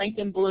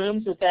phytoplankton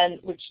blooms,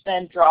 which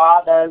then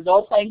draw the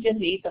zooplankton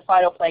to eat the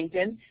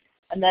phytoplankton,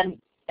 and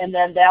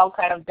then they'll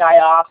kind of die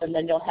off, and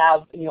then you'll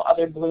have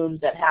other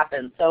blooms that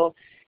happen. So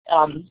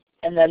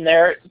and then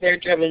they're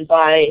driven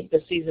by the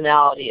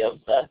seasonality of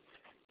the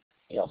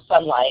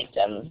sunlight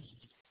and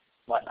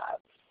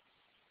whatnot.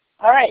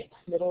 All right,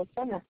 middle of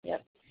summer.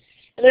 Yep.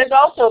 And there's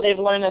also, they've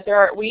learned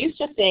that we used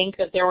to think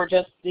that there were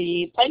just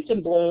the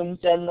plankton blooms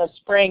in the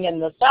spring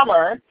and the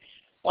summer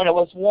when it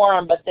was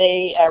warm, but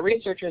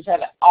researchers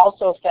have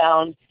also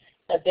found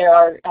that there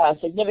are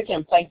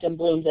significant plankton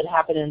blooms that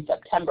happen in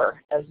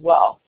September as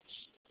well.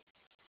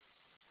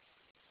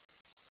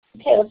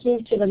 Okay, let's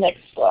move to the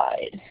next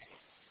slide.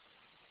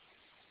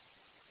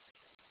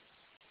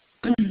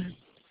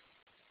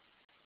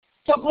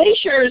 So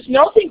glaciers,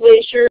 melting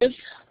glaciers,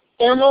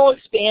 thermal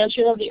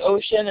expansion of the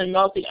ocean, and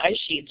melting ice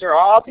sheets are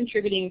all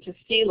contributing to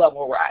sea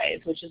level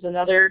rise, which is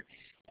another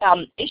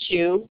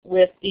issue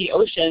with the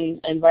ocean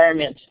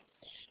environment,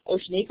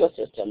 ocean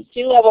ecosystem.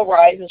 Sea level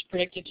rise is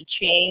predicted to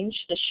change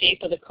the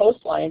shape of the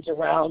coastlines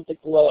around the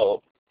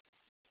globe.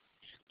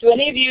 Do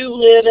any of you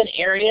live in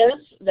areas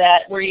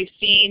where you've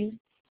seen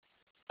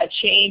a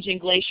change in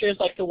glaciers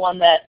like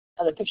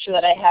the picture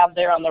that I have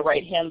there on the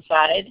right-hand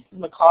side,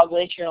 McCall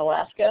Glacier in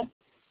Alaska?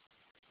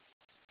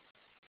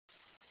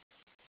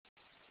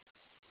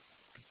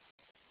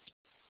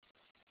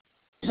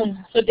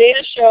 So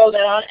data show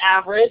that on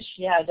average,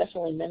 yeah,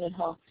 definitely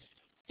Mendenhall.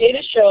 Data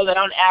show that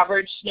on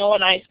average, snow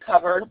and ice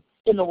cover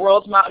in the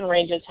world's mountain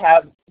ranges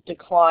have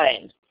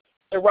declined.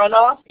 The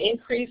runoff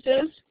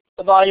increases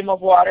the volume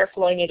of water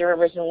flowing into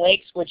rivers and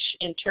lakes, which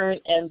in turn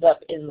ends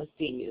up in the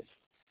seas.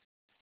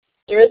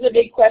 There is a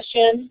big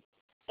question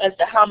as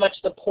to how much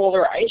the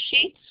polar ice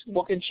sheets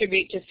will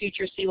contribute to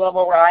future sea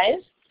level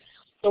rise.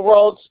 The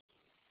world's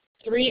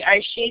 3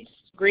 ice sheets,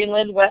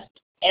 Greenland, West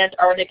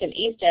Antarctic, and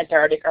East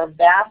Antarctic, are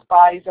vast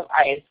bodies of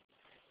ice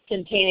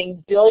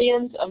containing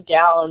billions of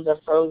gallons of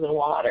frozen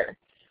water.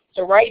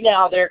 So right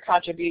now their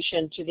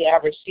contribution to the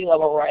average sea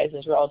level rise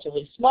is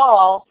relatively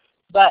small,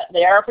 but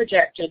they are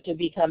projected to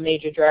become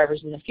major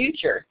drivers in the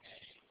future.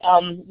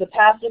 This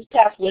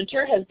past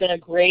winter has been a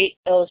great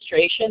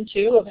illustration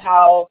too of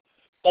how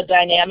the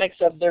dynamics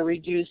of the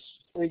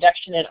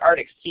reduction in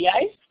Arctic sea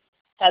ice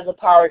has the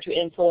power to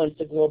influence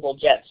the global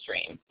jet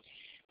stream.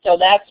 So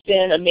that's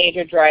been a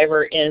major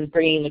driver in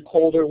bringing the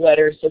colder,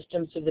 wetter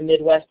systems to the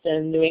Midwest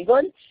and New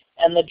England,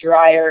 and the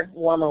drier,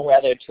 warmer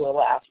weather to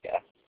Alaska.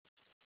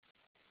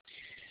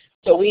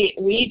 So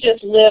we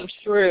just lived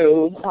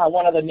through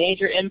one of the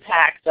major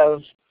impacts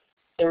of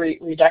the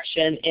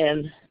reduction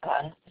in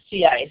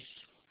sea ice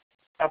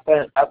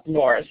up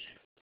north.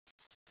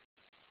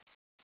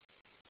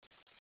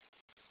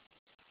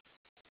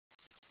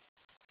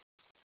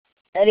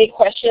 Any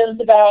questions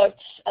about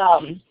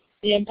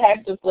the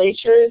impact of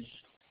glaciers?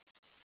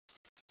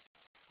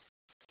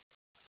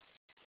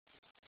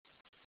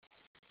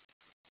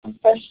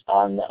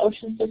 on the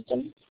ocean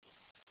system.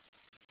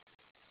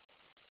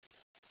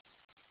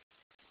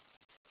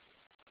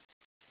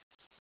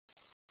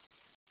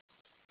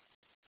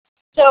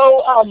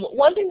 So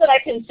one thing that I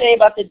can say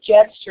about the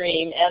jet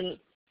stream, and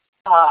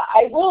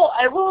I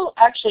will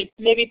actually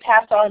maybe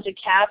pass on to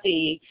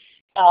Kathy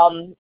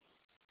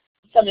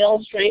some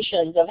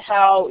illustrations of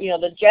how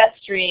the jet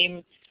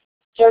stream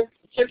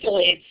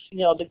circulates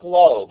the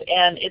globe,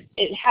 and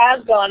it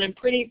has gone in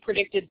pretty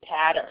predicted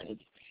patterns.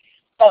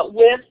 But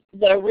with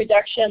the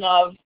reduction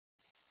of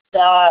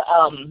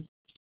the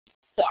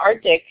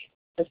Arctic,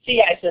 the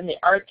sea ice in the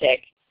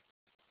Arctic,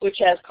 which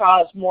has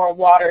caused more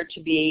water to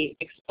be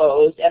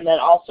exposed, and then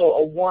also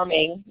a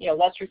warming,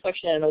 less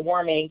reflection and a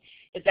warming,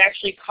 it's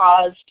actually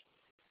caused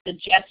the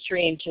jet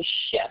stream to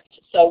shift.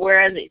 So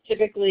whereas it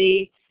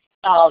typically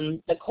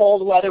the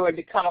cold weather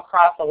would come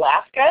across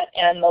Alaska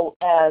and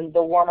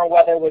the warmer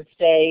weather would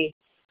stay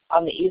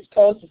on the East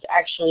Coast, it's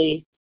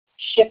actually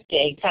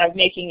shifting, kind of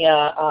making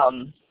a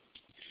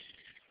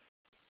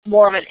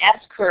more of an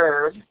S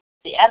curve.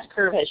 The S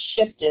curve has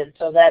shifted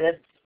so that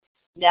it's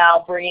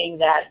now bringing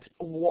that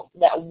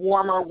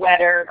warmer,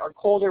 wetter, or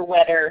colder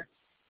weather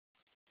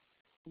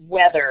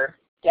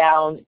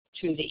down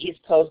to the East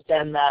Coast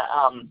and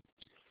the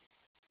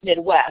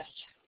Midwest,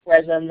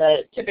 whereas in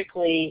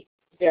typically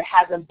there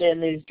hasn't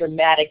been these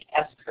dramatic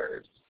S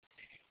curves.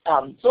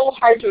 It's a little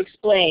hard to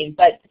explain,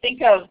 but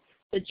think of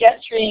the jet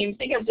stream,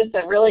 think of just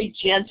a really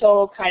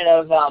gentle kind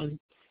of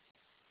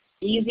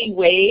easy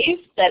wave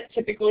that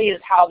typically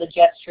is how the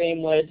jet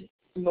stream would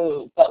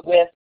move. But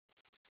with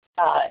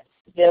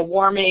the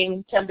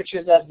warming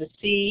temperatures of the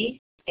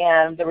sea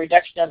and the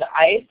reduction of the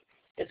ice,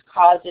 it's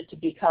caused it to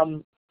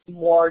become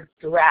more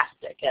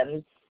drastic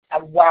and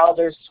have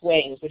wilder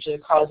swings, which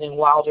is causing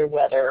wilder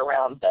weather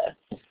around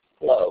the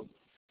globe.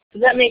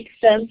 Does that make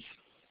sense?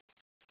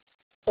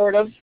 Sort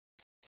of?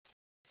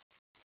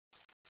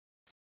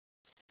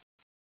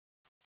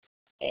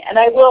 And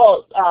I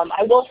will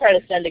try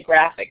to send a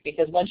graphic,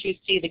 because once you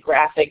see the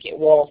graphic, it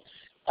will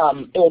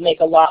make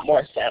a lot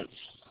more sense.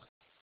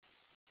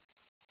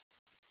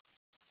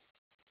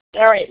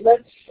 All right,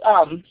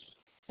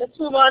 let's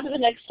move on to the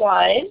next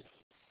slide.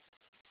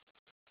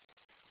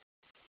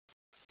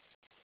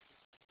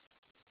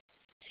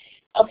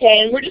 Okay,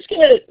 and we're just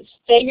going to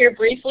stay here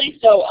briefly.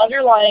 So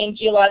underlying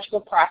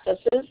geological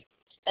processes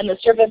and the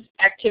surface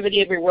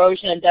activity of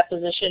erosion and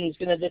deposition is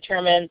going to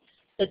determine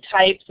the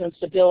types and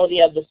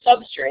stability of the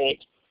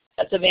substrate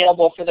that's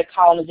available for the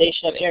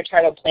colonization of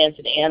intertidal plants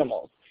and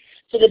animals.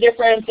 So the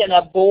difference in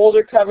a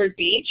boulder-covered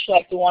beach,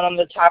 like the one on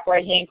the top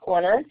right-hand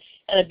corner,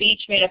 and a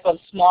beach made up of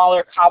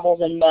smaller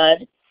cobbles and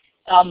mud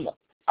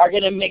are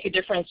going to make a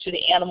difference to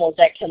the animals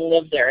that can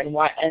live there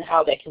and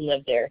how they can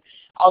live there.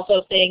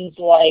 Also things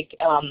like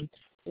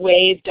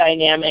wave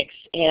dynamics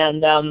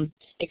and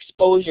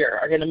exposure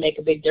are going to make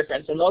a big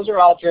difference. And those are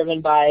all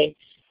driven by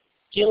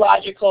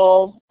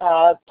geological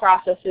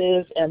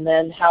processes and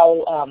then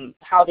how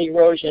the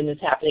erosion is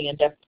happening in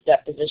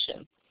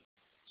deposition.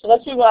 So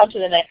let's move on to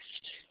the next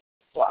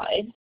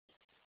slide.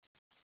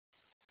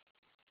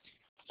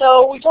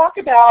 So we talk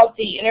about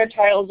the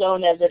intertidal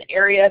zone as an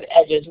area of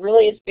edges.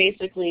 Really, it's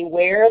basically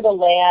where the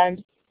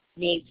land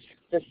meets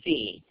the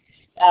sea.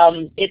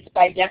 It's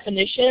by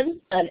definition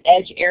an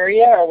edge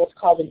area, or what's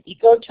called an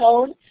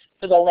ecotone,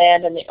 for the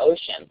land and the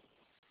ocean.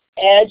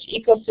 Edge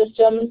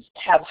ecosystems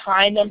have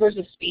high numbers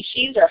of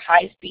species, or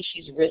high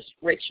species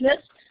richness,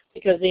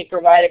 because they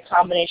provide a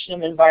combination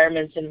of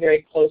environments in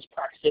very close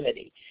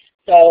proximity.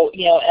 So,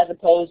 as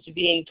opposed to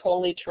being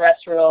totally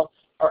terrestrial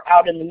or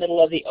out in the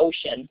middle of the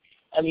ocean,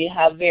 you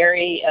have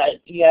a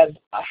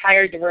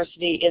higher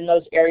diversity in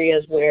those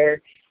areas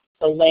where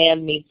the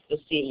land meets the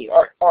sea,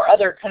 or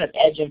other kind of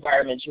edge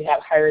environments. You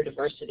have higher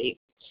diversity.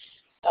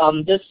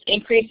 This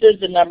increases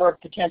the number of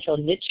potential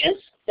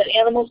niches that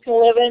animals can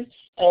live in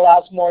and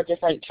allows more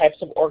different types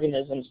of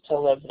organisms to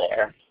live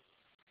there.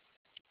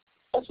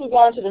 Let's move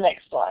on to the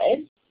next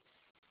slide.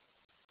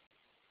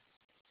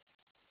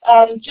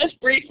 Just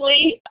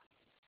briefly,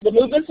 the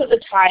movements of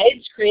the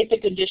tides create the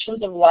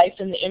conditions of life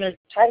in the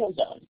intertidal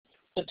zone.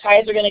 The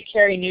tides are going to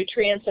carry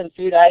nutrients and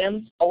food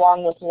items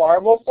along with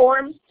larval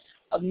forms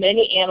of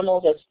many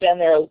animals that spend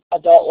their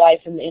adult life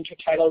in the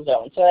intertidal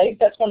zone. So I think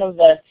that's one of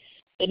the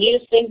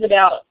neatest things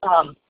about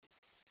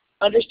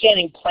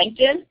understanding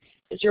plankton,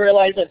 is you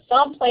realize that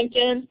some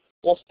plankton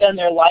will spend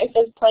their life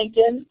as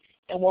plankton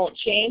and won't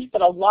change,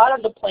 but a lot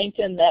of the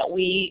plankton that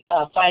we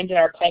find in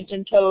our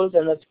plankton toes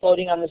and that's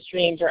floating on the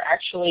streams are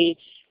actually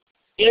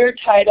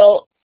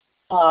intertidal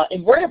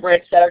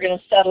invertebrates that are going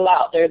to settle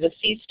out. They're the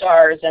sea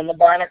stars and the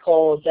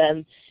barnacles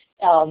and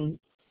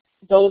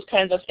those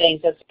kinds of things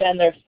that spend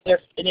their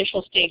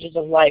initial stages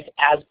of life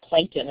as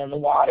plankton in the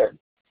water.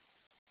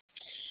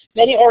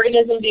 Many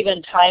organisms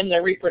even time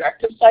their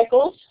reproductive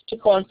cycles to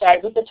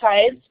coincide with the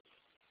tides.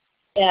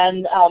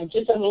 And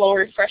just as a little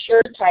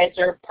refresher, tides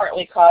are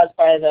partly caused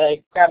by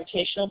the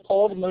gravitational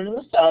pull of the moon and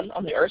the sun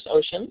on the Earth's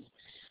oceans.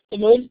 The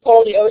moon's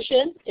pull of the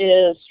ocean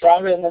is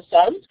stronger than the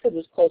sun's because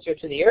it's closer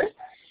to the Earth.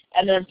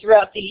 And then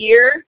throughout the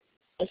year,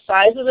 the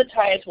size of the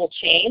tides will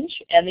change,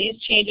 and these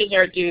changes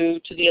are due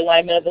to the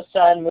alignment of the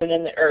sun, moon,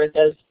 and the earth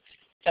as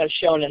kind of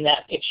shown in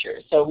that picture.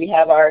 So we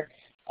have our,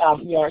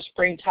 our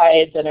spring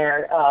tides and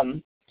our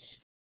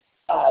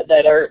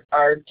that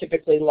are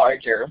typically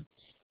larger.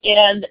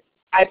 And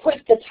I put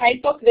the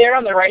tide book there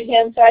on the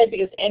right-hand side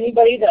because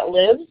anybody that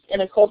lives in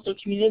a coastal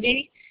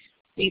community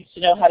needs to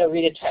know how to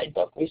read a tide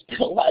book. We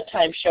spend a lot of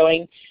time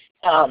showing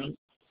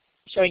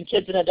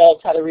kids and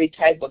adults how to read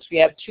tide books. We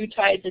have 2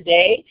 tides a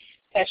day.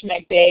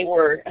 Pashomack Bay,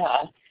 we're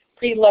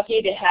pretty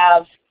lucky to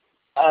have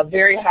a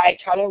very high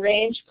tidal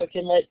range. Cook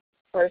Inlet,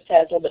 of course,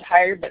 has a little bit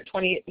higher, but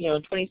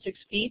 26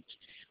 feet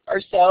or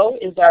so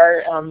is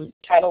our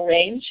tidal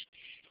range.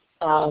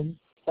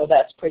 So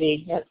that's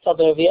pretty.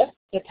 Seldovia,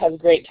 it has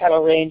great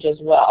tidal range as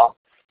well.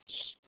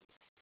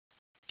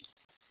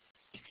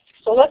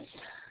 So let's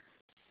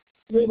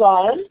move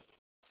on,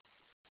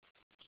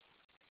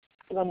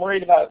 because I'm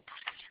worried about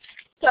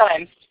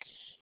time.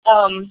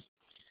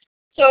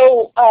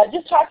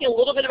 Just talking a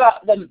little bit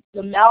about the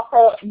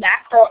macro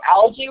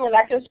algae. We're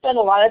not going to spend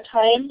a lot of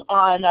time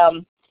on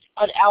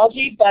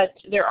algae, but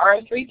there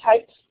are 3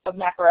 types of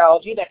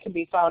macroalgae that can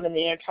be found in the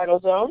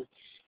intertidal zone.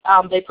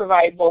 They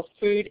provide both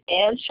food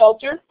and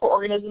shelter for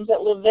organisms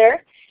that live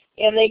there,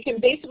 and they can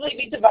basically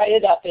be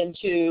divided up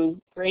into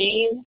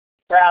green,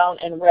 brown,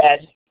 and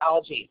red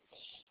algae.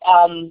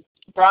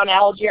 Brown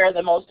algae are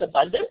the most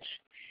abundant,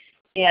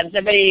 and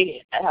does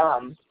anybody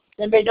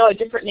know a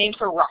different name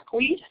for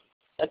rockweed?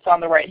 That's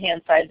on the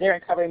right-hand side there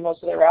and covering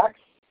most of the rocks.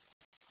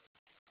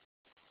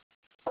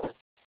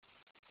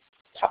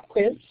 Top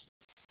quiz.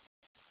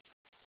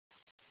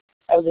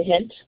 That was a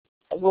hint,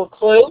 a little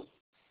clue.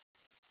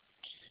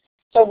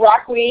 So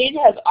rockweed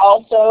has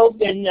also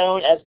been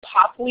known as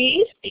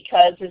popweed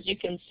because, as you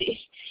can see,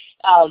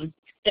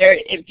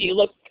 if you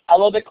look a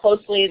little bit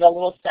closely, the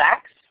little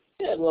sacs,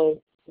 a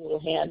little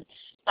hand,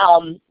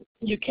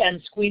 you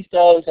can squeeze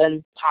those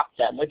and pop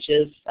them, which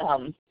is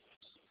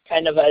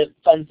kind of a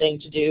fun thing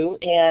to do.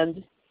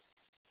 And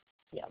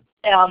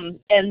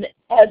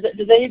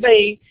does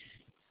anybody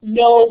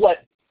know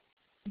what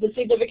the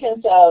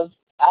significance of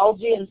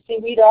algae and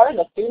seaweed are in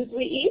the foods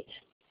we eat?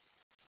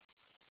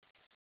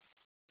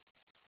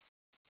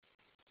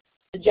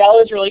 The gel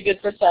is really good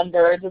for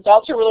sunbirds. It's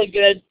also really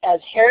good as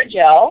hair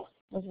gel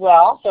as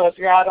well. So if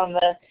you're out on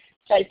the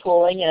tide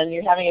pooling and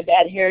you're having a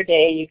bad hair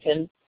day, you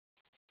can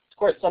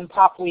squirt some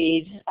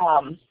popweed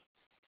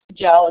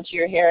gel into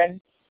your hair and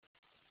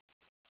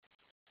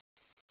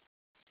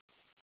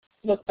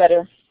look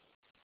better.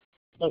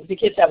 The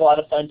kids have a lot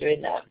of fun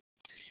doing that.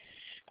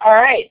 All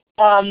right.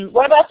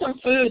 What about some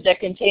food that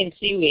contains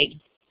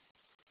seaweed?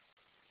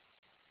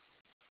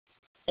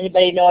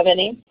 Anybody know of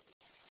any?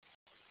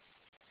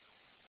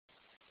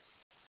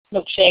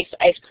 Milkshakes,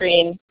 ice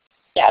cream,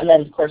 and then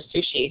of course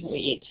sushi we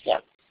eat.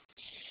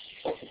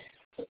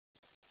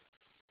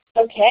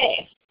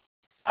 Okay.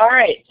 All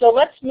right. So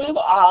let's move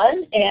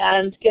on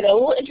and get a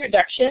little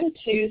introduction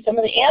to some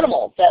of the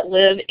animals that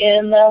live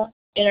in the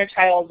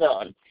intertidal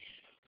zone.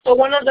 So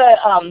one of the,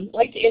 I'd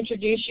like to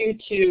introduce you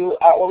to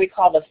what we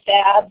call the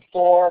Fab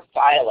 4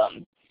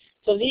 phylum.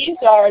 So these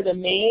are the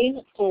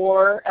main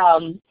 4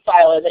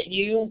 phyla that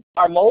you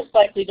are most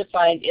likely to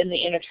find in the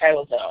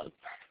intertidal zone.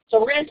 So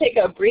we're going to take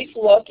a brief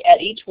look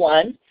at each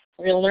one.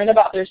 We're going to learn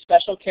about their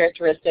special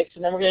characteristics,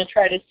 and then we're going to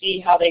try to see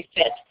how they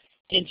fit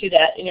into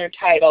that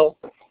intertidal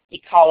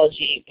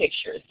ecology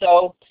picture.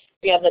 So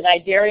we have the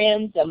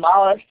cnidarians, the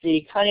mollusks,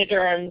 the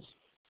conioderms,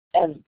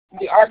 and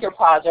the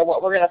arthropods are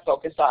what we're going to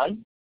focus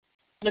on.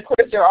 And of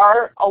course, there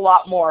are a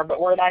lot more, but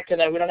we don't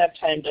have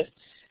time to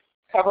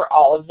cover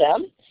all of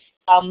them.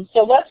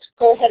 So let's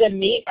go ahead and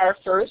meet our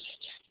first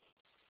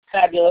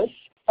fabulous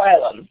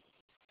phylum.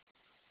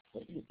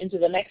 Into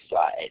the next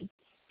slide.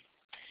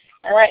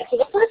 All right, so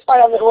the first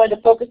phylum that we're going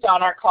to focus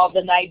on are called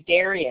the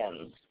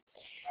cnidarians.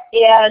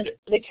 And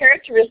the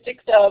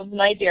characteristics of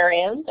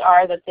cnidarians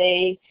are that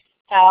they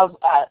have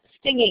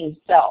stinging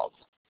cells.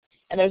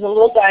 And there's a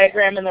little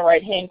diagram in the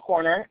right-hand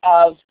corner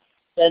of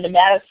the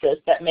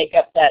nematocysts that make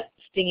up that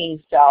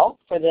stinging cell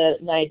for the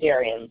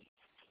cnidarians.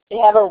 They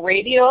have a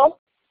radial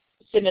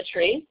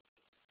symmetry.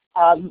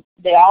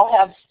 They all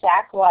have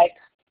sac-like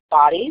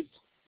bodies,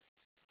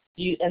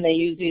 and they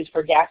use these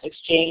for gas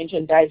exchange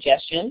and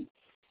digestion.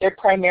 They're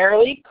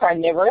primarily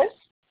carnivorous.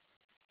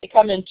 They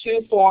come in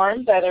 2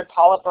 forms, either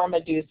polyp or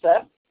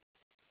medusa.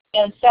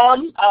 And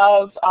some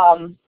of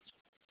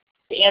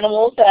the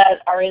animals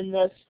that are in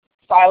this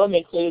phylum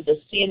include the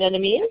sea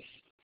anemones.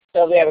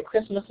 So we have a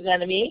Christmas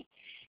anemone,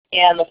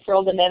 and the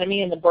frilled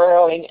anemone, and the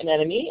burrowing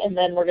anemone. And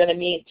then we're going to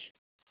meet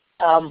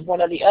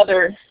one of the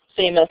other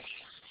famous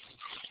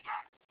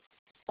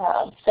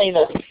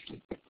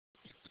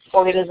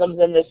organisms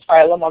in this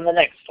phylum on the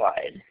next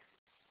slide.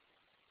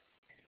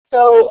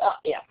 So,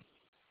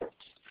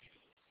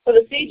 So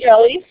the sea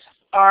jellies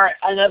are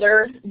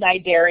another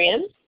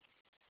cnidarian.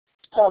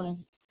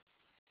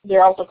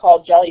 They're also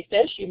called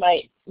jellyfish. You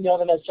might know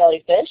them as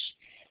jellyfish.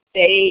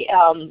 They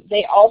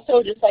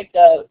also, just like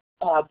the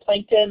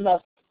plankton,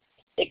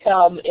 they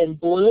come in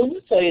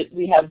blooms. So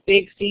we have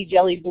big sea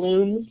jelly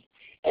blooms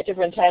at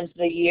different times of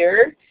the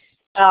year.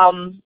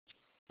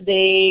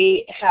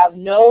 They have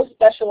no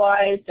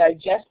specialized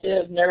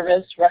digestive,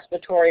 nervous,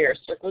 respiratory, or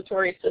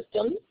circulatory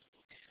systems.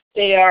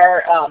 They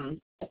are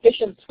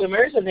efficient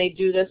swimmers, and they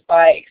do this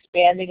by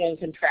expanding and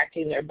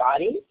contracting their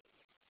bodies.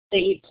 They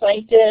eat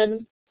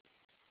plankton,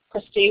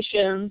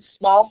 crustaceans,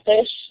 small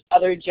fish,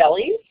 other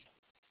jellies.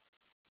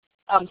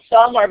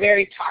 Some are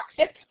very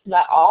toxic,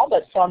 not all,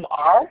 but some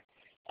are.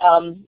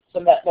 Some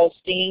of those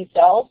stinging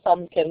cells,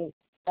 some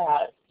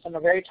are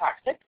very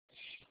toxic.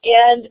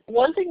 And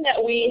one thing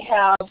that we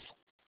have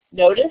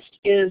noticed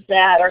is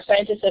that, our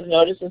scientists have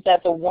noticed, is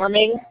that the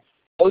warming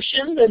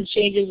oceans and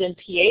changes in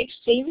pH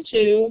seem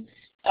to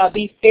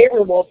be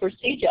favorable for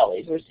sea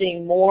jellies. We're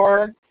seeing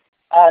more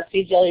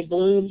sea jelly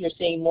blooms. We're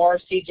seeing more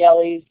sea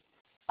jellies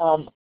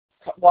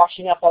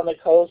washing up on the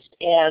coast,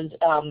 and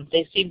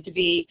they seem to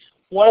be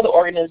one of the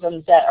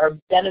organisms that are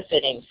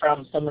benefiting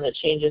from some of the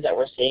changes that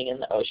we're seeing in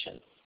the ocean.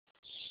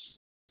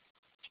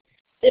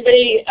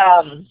 Anybody,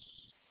 I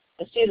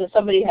see that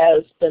somebody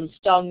has been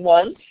stung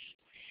once.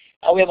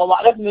 We have a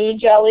lot of moon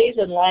jellies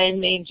and lion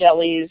mane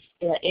jellies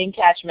in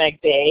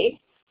Kachemak Bay.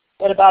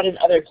 What about in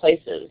other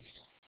places?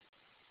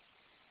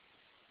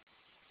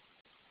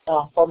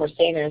 Oh, former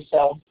seiners,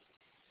 so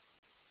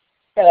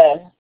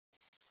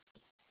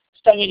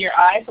stung in your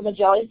eye from a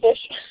jellyfish?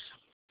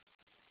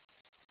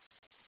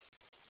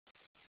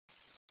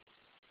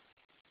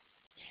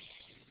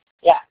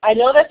 Yeah, I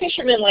know that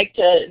fishermen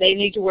they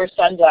need to wear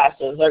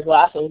sunglasses or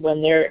glasses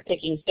when they're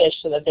picking fish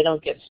so that they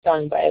don't get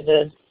stung by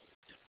the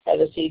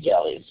sea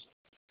jellies.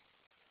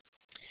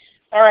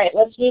 All right,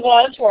 let's move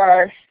on to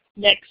our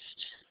next.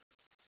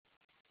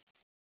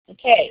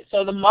 Okay,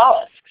 so the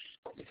mollusks.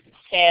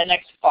 Okay,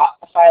 next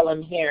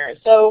phylum here.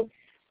 So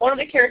one of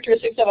the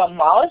characteristics of a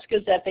mollusk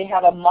is that they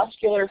have a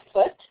muscular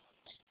foot.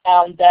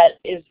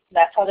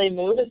 That's how they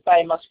move, is by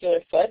a muscular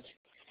foot.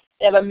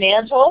 They have a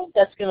mantle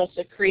that's going to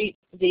secrete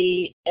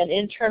an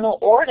internal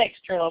or an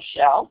external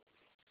shell.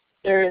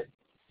 They're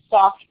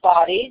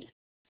soft-bodied.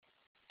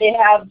 They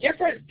have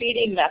different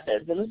feeding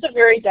methods, and this is a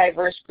very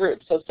diverse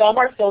group. So some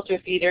are filter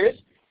feeders,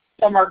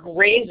 some are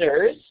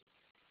grazers,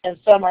 and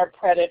some are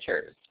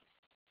predators.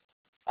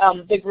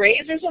 The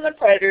grazers and the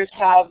predators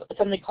have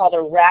something called a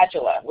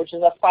radula, which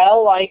is a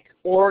file-like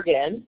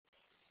organ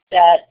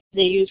that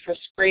they use for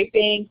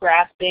scraping,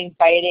 grasping,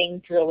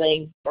 biting,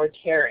 drilling, or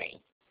tearing.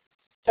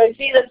 So I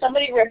see that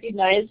somebody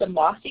recognized the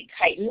mossy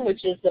chitin,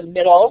 which is the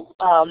middle,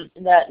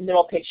 that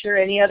middle picture.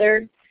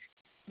 Anybody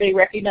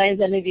recognize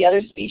any of the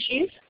other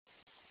species?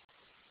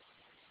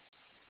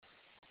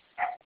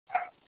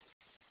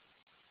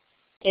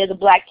 Okay, the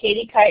black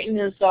katy chitin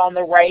is on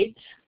the right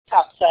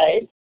top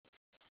side.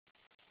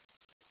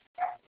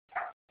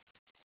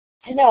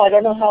 I know, I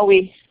don't know how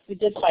we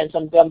did find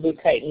some gumbo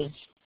chitins.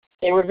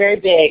 They were very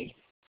big.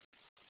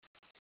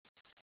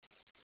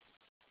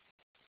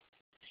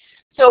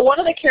 So one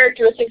of the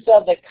characteristics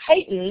of the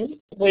chitin,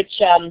 which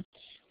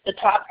the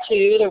top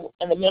two,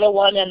 and the middle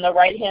one and the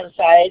right-hand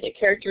side, the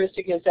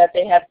characteristic is that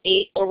they have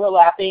 8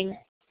 overlapping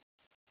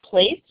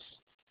plates,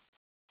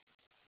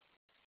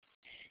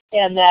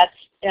 and that's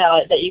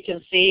that you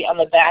can see on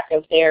the back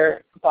of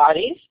their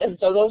bodies. And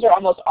so those are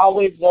almost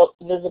always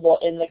visible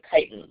in the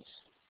chitins.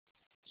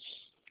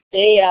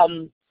 They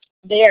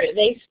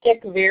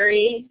stick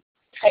very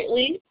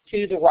tightly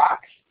to the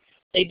rocks.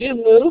 They do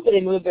move, but they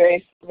move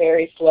very,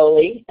 very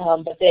slowly.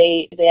 But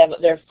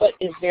their foot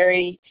is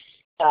very,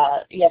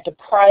 you have to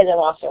pry them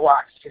off the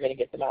rocks if you're going to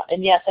get them out.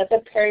 And yes, that's a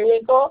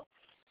periwinkle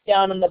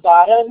down on the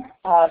bottom.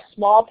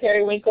 Small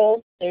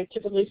periwinkle, they're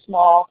typically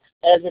small,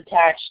 that is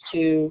attached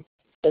to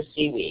the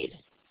seaweed.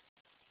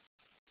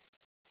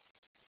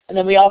 And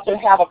then we also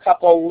have a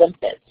couple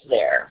limpets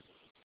there.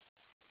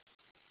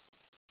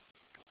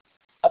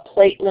 A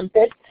plate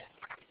limpet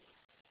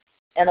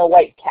and a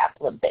white-cap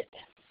limpet.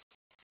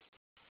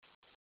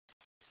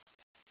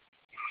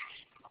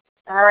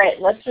 All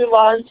right, let's move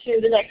on to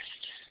the next.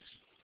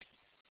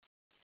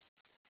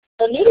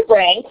 The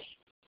nudibranchs,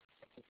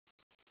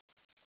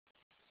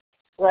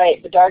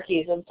 right, the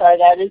darkies. I'm sorry,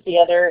 that is the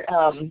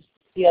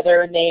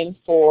other name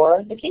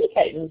for the katy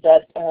chitins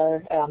that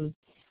are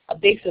a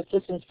big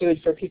subsistence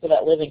food for people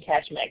that live in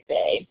Kachemak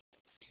Bay.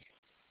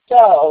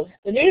 So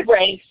the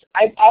nudibranchs,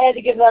 I had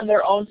to give them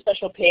their own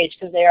special page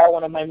because they are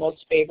one of my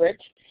most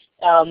favorite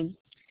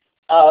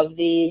of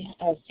the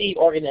sea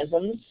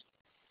organisms.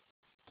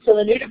 So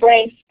the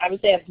nudibranchs, I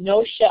would say, have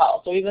no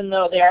shell. So even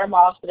though they are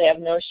mollusks, they have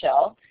no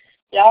shell.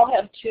 They all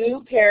have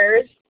 2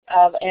 pairs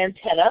of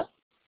antennae,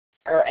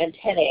 or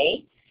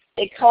antennae.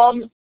 They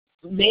come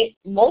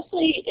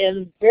mostly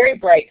in very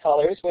bright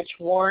colors, which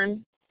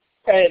warn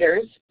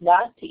predators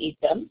not to eat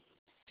them.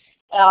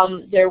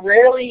 They're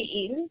rarely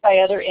eaten by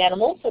other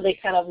animals, so they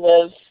kind of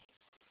live.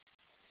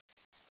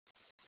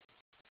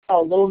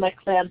 Oh, little neck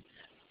clam.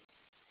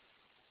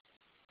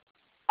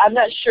 I'm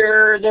not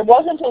sure. There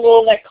wasn't a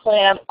little neck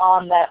clam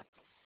on that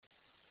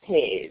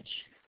page.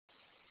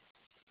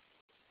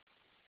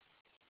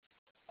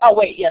 Oh,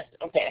 wait, yes,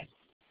 okay.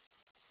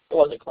 It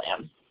was a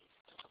clam.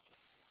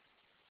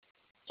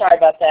 Sorry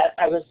about that.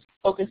 I was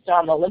focused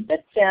on the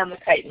limpets and the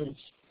chitons.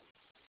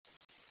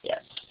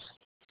 Yes.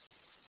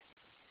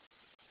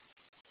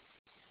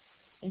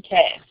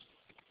 Okay.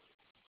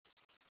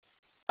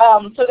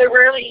 So they're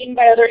rarely eaten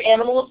by other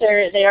animals.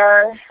 They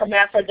are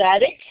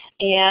hermaphroditic,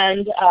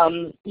 and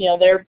you know,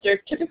 they're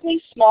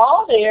typically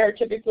small. They are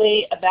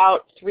typically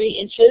about 3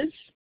 inches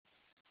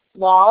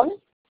long,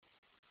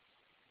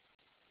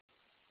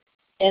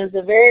 and it's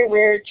a very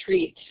rare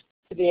treat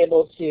to be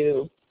able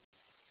to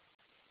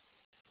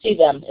see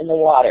them in the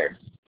water.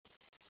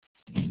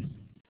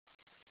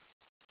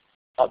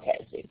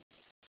 Okay, see.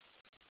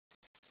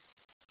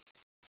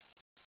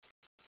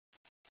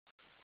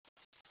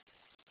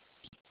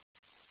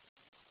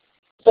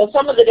 So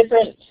some of the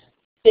different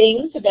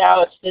things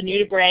about the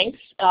nudibranchs.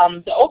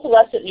 The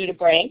opalescent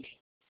nudibranch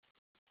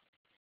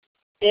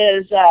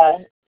is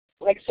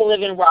likes to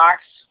live in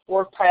rocks,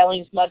 wharf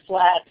pilings, mud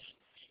flats.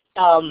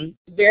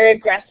 Very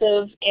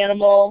aggressive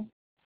animal,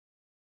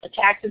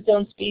 attacks its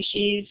own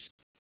species,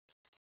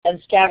 and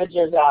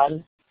scavenges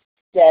on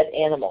dead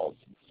animals.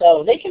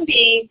 So they can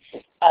be,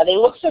 they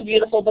look so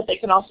beautiful, but they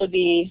can also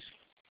be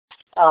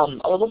a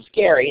little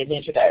scary in the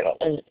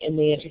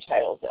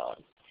intertidal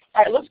zone.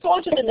 All right, let's go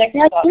on to the next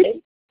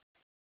slide.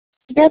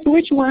 Beth,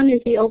 which one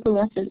is the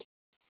opalescent?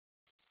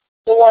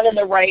 The one in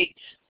the right,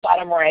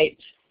 bottom right.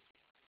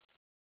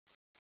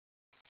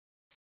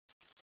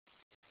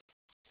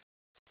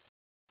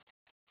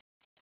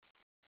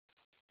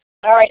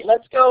 All right,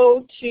 let's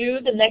go to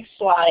the next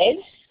slide.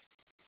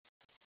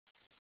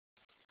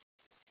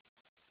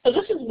 So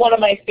this is one of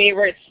my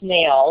favorite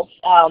snails.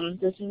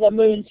 This is a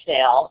moon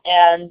snail.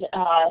 And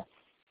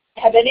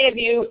have any of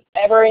you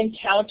ever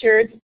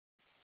encountered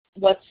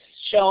what's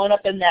shown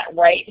up in that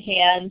right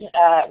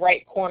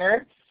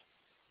corner?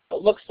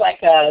 It looks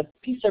like a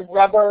piece of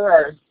rubber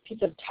or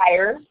piece of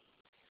tire.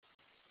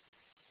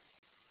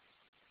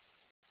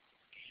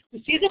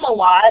 We see them a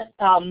lot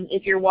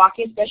if you're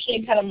walking, especially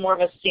in kind of more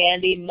of a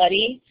sandy,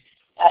 muddy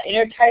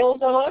intertidal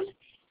zone.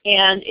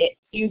 And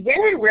you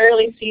very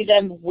rarely see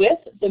them with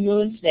the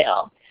moon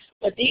snail.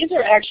 But these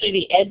are actually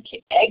the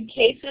egg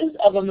cases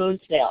of a moon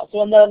snail. So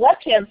on the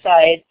left-hand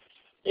side,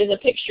 there's a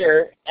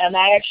picture, and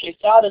I actually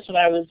saw this when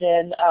I was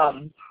in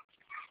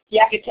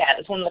Yakutat.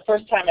 It's one of the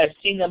first time I've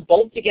seen them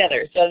both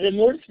together. So the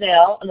moon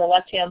snail on the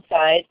left-hand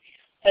side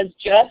has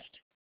just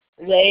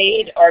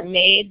laid or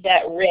made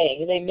that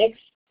ring. They mix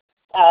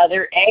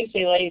their eggs.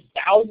 They lay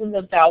thousands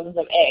and thousands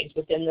of eggs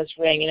within this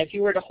ring. And if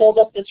you were to hold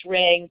up this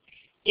ring,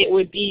 it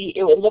would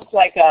look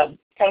like a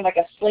kind of like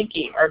a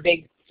slinky or a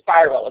big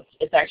spiral.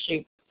 It's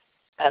actually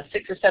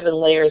 6 or 7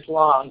 layers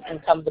long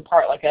and comes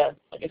apart like a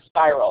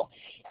spiral.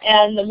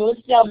 And the moon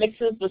snail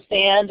mixes the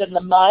sand and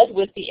the mud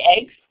with the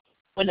eggs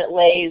when it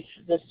lays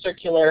the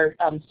circular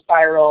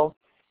spiral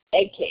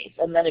egg case,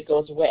 and then it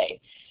goes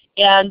away.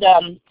 And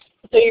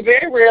so you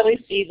very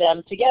rarely see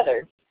them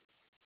together.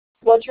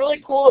 What's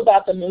really cool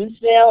about the moon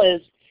snail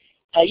is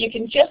you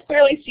can just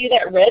barely see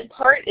that red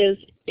part is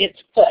its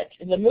foot.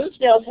 And the moon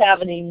snails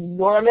have an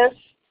enormous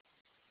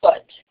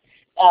foot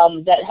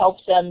that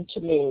helps them to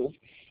move.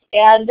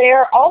 And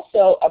they're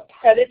also a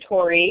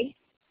predatory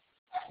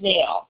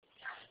snail.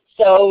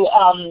 So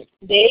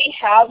they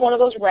have one of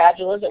those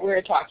radulas that we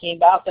were talking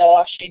about. They'll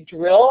actually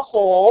drill a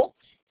hole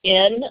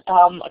in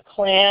a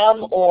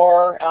clam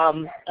or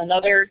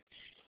another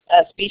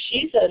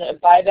species, a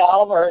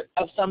bivalve or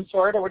of some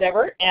sort or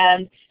whatever,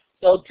 and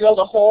they'll drill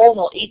the hole and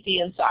they'll eat the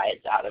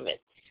insides out of it.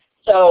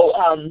 So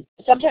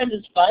sometimes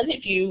it's fun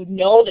if you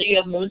know that you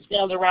have moon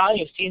snails around,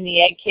 you've seen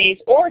the egg case,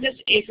 or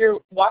just if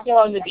you're walking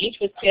along the beach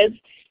with kids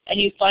and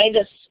you find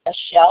a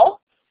shell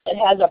that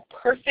has a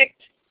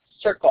perfect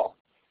circle,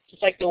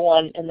 just like the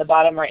one in the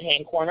bottom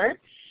right-hand corner,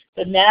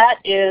 then that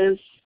is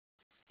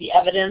the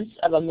evidence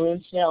of a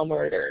moon snail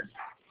murder.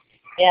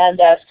 And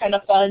it's kind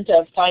of fun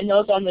to find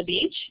those on the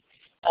beach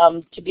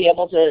to be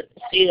able to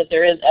see that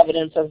there is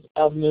evidence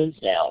of moon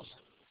snails.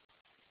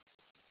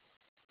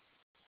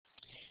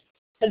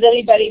 Has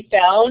anybody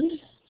found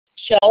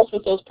shells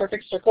with those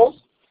perfect circles?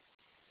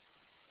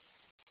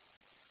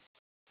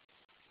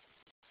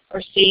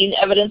 Or seen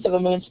evidence of a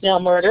moon snail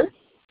murder?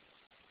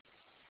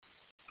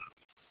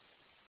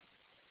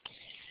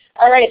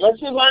 All right,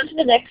 let's move on to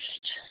the next.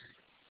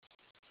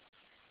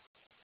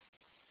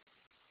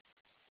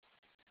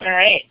 All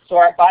right, so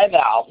our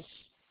bivalves.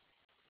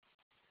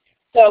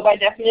 So by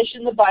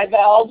definition, the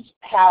bivalves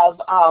have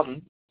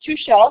 2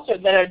 shells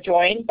that are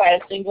joined by a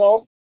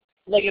single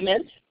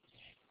ligament.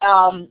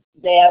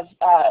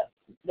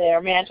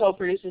 Their mantle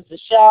produces the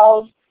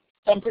shells.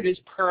 Some produce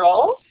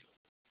pearls,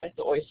 like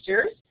the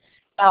oysters.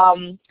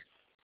 I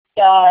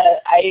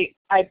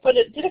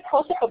did a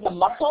close-up of the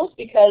mussels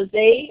because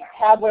they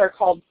have what are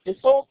called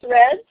byssal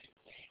threads,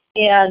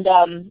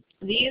 and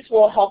these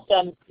help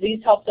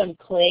them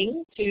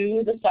cling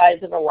to the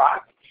sides of a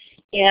rock.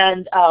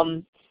 And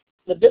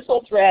the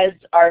byssal threads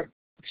are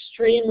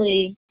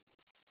extremely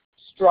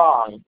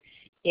strong,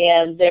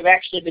 and they've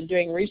actually been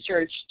doing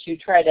research to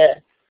try to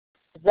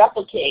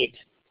replicate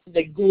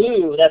the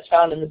glue that's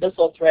found in the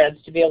byssal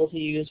threads to be able to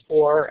use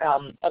for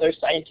other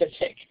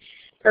scientific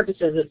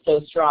purposes it's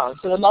so strong.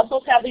 So the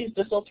mussels have these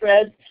viscera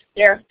threads.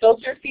 They're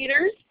filter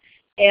feeders,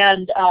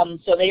 and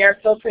so they are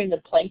filtering the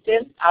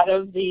plankton out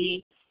of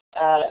the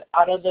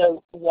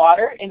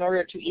water in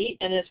order to eat,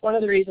 and it's one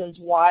of the reasons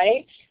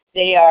why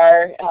they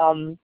are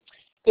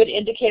good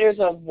indicators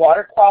of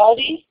water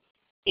quality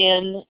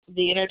in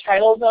the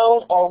intertidal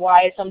zone, or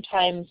why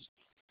sometimes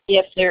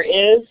if there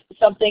is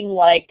something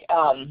like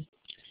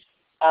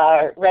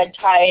red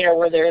tide, or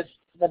where there's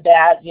the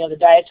bad, the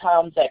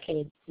diatoms that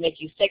can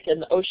make you sick in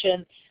the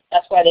ocean,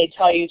 that's why they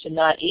tell you to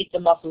not eat the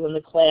mussels and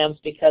the clams,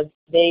 because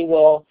they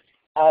will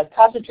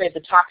concentrate the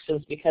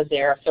toxins because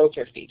they are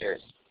filter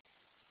feeders.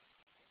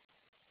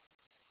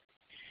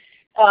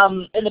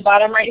 In the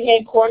bottom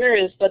right-hand corner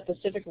is the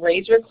Pacific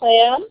razor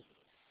clam.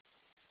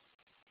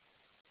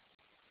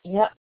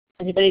 Yeah,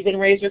 anybody been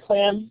razor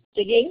clam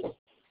digging?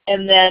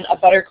 And then a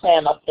butter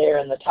clam up there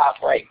in the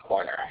top right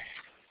corner.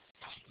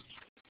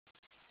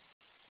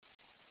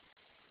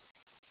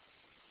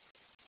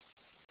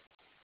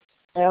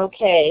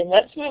 Okay,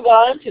 let's move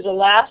on to the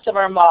last of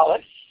our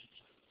mollusks,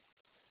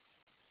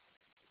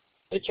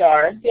 which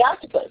are the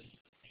octopus.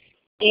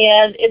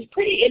 And it's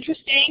pretty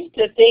interesting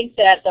to think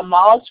that the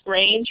mollusks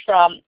range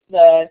from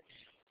the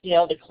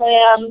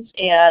clams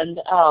and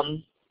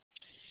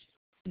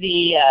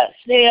the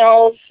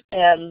snails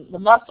and the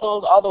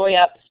mussels all the way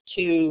up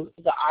to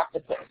the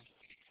octopus.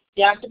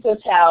 The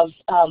octopus have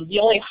the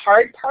only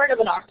hard part of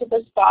an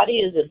octopus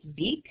body is its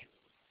beak.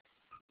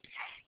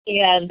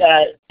 And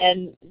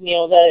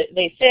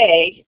they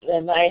say,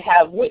 and I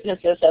have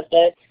witnesses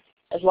that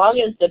as long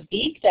as the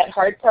beak, that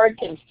hard part,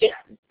 can fit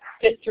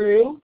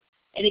through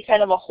any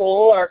kind of a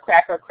hole or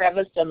crack or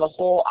crevice, then the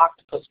whole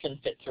octopus can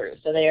fit through.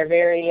 So they are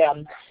they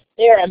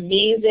are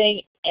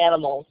amazing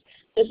animals.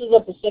 This is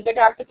a Pacific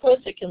octopus.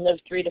 It can live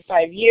 3 to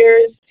 5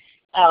 years,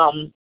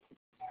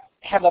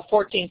 have a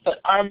 14-foot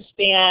arm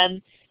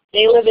span.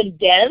 They live in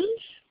dens.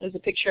 There's a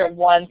picture of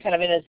one kind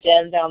of in its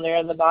den down there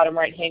in the bottom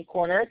right-hand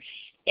corner.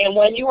 And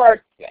when you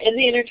are in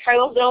the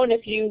intertidal zone,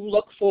 if you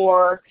look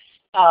for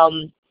a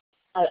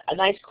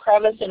nice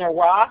crevice in a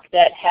rock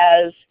that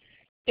has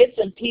bits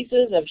and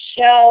pieces of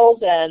shells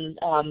and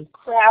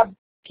crab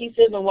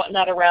pieces and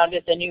whatnot around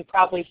it, then you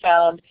probably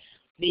found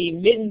the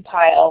midden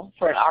pile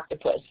for an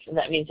octopus. And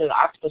that means that an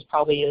octopus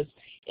probably is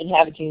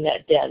inhabiting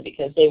that den,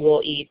 because they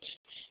will eat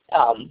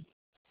other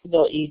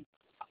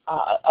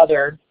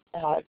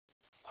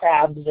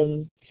crabs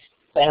and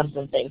clams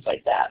and things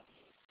like that.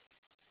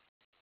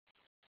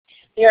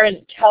 They are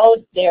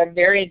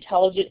very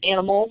intelligent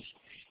animals,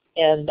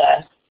 and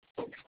I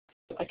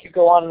could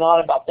go on and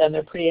on about them.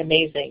 They're pretty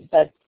amazing,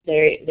 but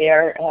they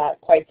are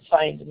quite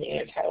defined in the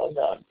intertidal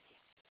zone.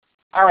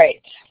 All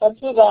right,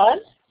 let's move on.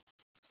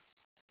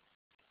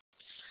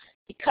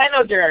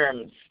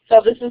 Echinoderms.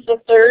 So this is the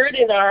third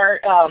in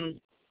our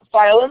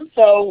phylum.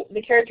 So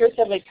the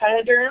characteristics of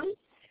echinoderms,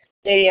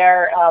 they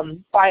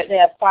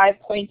have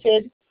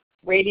 5-pointed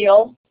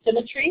radial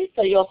symmetry.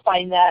 So you'll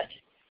find that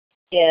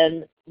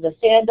in the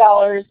sand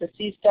dollars, the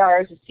sea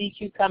stars, the sea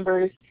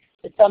cucumbers.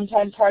 It's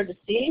sometimes hard to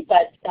see,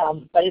 but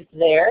it's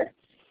there.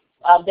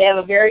 They have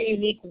a very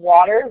unique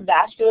water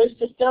vascular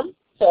system.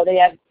 So they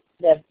have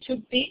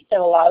tube feet that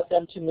allows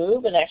them to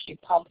move and actually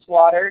pumps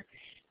water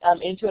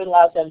into it and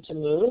allows them to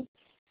move.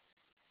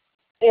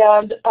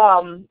 And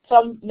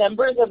some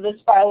members of this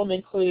phylum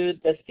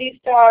include the sea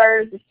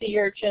stars, the sea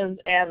urchins,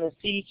 and the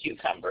sea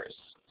cucumbers.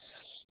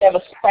 They have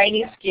a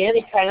spiny skin.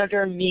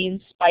 Echinoderm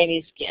means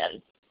spiny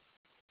skin.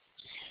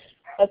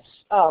 Let's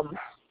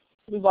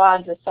move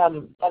on to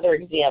some other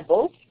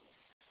examples.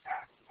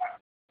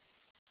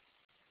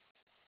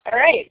 All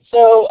right,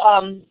 so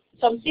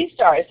some sea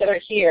stars that are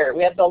here.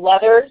 We have the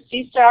leather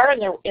sea star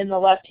in the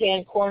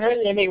left-hand corner.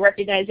 Anybody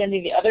recognize any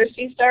of the other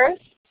sea stars?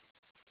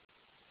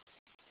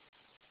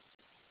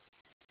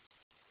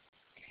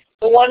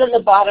 The one in the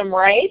bottom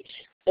right,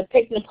 the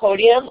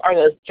pycnopodium, or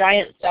the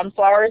giant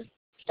sunflower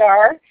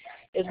star,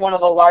 is one of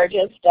the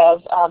largest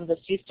of the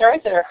sea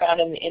stars that are found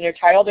in the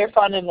intertidal. They're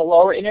found in the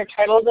lower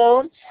intertidal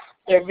zone.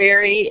 They're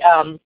very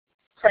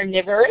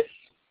carnivorous.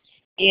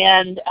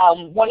 And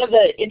one of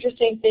the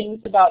interesting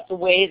things about the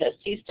way that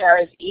sea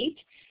stars eat,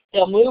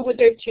 they'll move with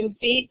their tube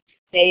feet.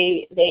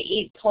 They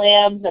eat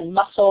clams and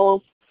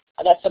mussels.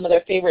 That's some of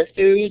their favorite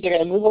food. They're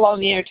going to move along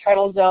the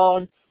intertidal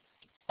zone,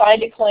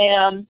 find a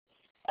clam,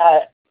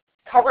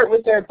 cover it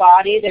with their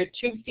body. Their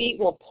tube feet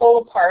will pull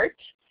apart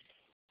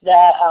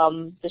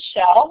the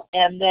shell,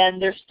 and then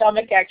their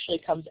stomach actually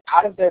comes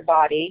out of their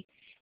body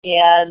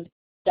and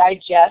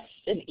digests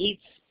and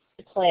eats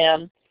the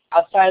clam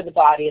outside of the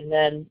body, and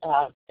then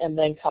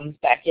comes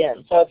back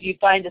in. So if you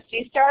find a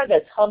sea star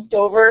that's humped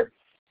over,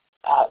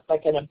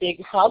 like in a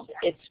big hump,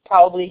 it's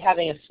probably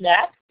having a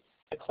snack,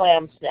 a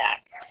clam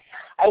snack.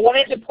 I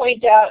wanted to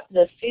point out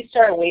the sea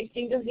star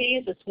wasting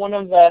disease. It's one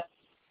of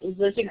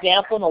this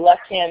example in the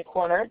left-hand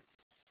corner.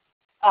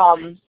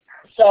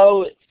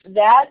 So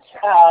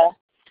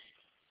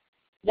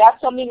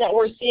that's something that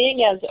we're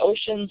seeing as the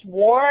oceans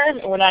warm.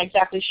 We're not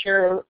exactly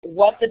sure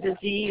what's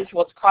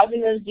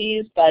causing the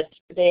disease, but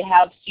they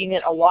have seen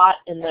it a lot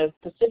in the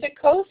Pacific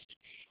coast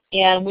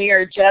and we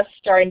are just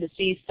starting to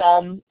see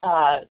some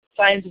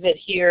signs of it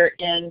here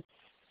in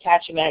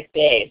Kachemak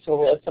Bay,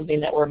 so it's something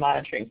that we're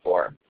monitoring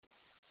for.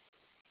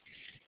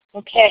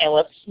 Okay,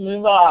 let's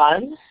move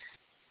on.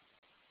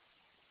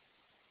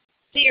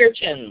 Sea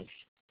urchins.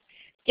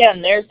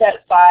 Again, there's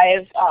that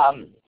five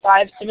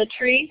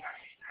symmetry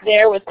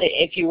there with the,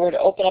 if you were to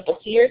open up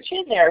a sea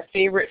urchin, they're a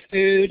favorite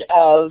food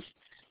of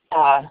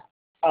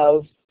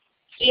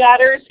sea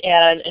otters,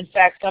 and in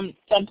fact some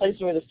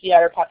places where the sea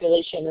otter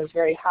population is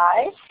very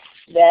high,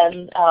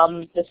 then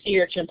the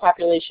sea urchin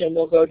population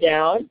will go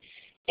down.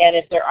 And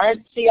if there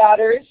aren't sea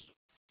otters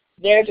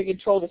there to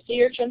control the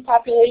sea urchin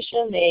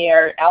population, they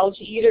are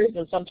algae eaters,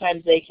 and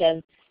sometimes they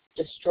can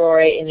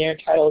destroy an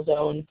intertidal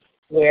zone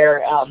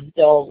where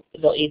they'll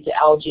eat the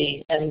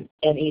algae and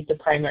eat the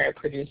primary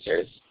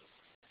producers.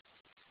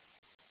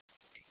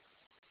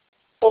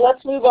 So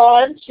let's move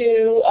on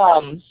to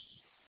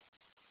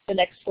the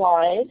next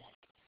slide.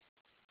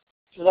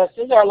 So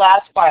this is our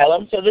last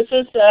phylum. So this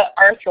is the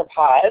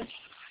arthropods,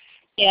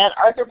 and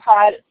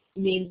arthropod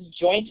means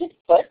jointed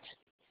foot.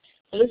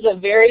 So this is a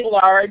very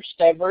large,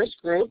 diverse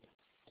group,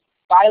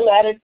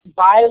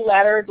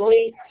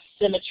 bilaterally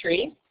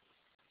symmetry.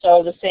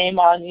 So the same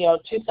on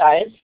two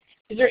sides.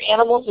 These are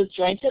animals with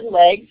jointed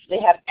legs. They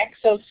have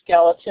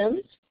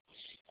exoskeletons.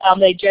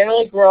 They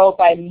generally grow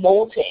by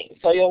molting.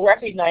 So you'll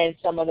recognize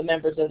some of the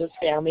members of this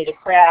family, the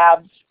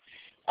crabs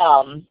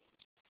and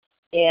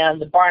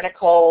the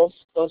barnacles.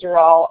 Those are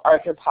all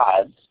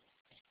arthropods.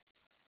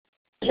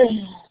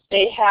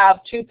 They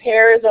have two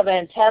pairs of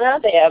antennae.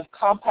 They have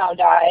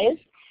compound eyes,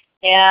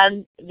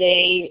 and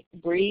they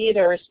breathe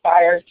or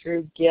respire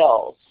through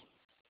gills.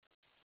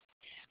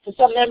 So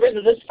some members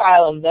of this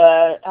phylum,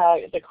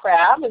 the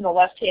crab in the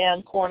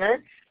left-hand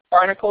corner,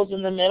 barnacles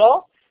in the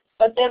middle,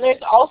 but then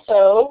there's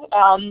also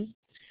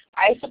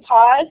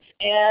isopods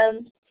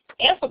and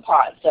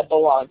amphipods that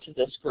belong to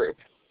this group.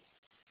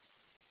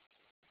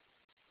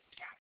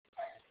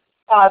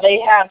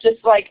 They have,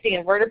 just like the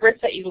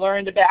invertebrates that you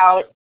learned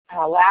about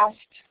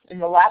in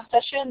the last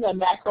session, the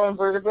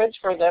macroinvertebrates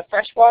for the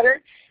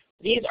freshwater,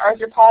 these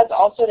arthropods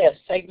also, they have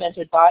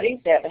segmented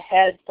bodies. They have a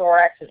head,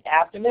 thorax, and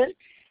abdomen.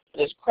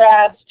 There's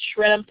crabs,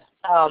 shrimp,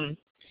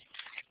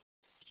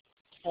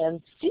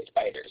 and sea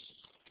spiders.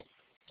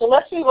 So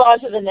let's move on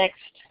to the next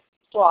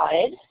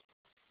slide.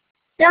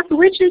 Beth,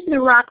 which is the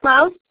rock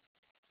louse?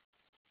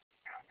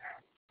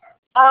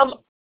 I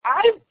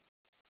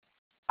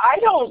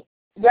don't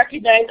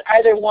recognize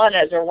either one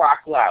as a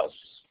rock louse.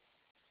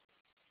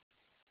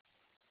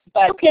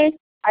 But okay.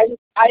 I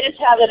just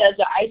have it as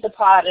an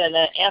isopod and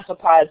an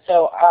amphipod,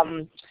 so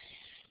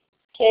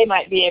Kay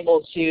might be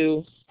able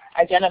to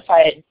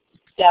identify it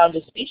down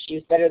to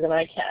species better than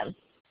I can.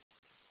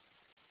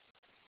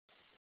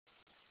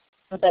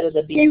 But that is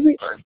a beast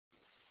bird.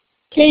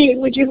 Kay,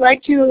 would you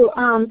like to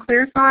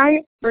clarify,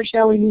 or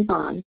shall we move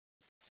on?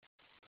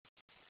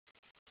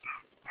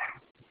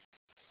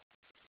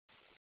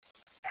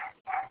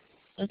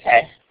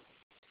 Okay.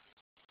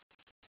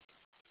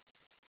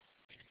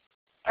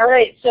 All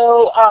right,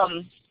 so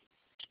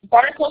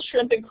barnacles,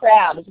 shrimp, and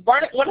crabs.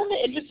 One of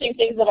the interesting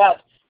things about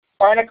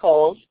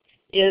barnacles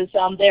is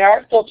they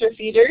are filter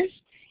feeders,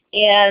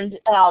 and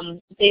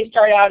they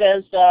start out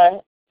as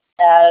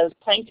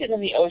plankton in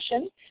the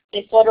ocean.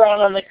 They float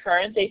around on the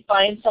current. They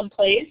find some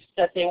place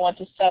that they want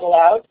to settle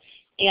out,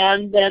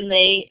 and then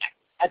they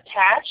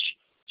attach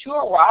to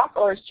a rock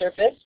or a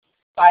surface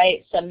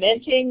by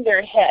cementing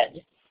their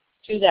head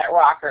to that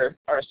rock or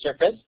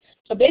surface.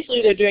 So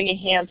basically they're doing a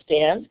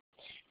handstand.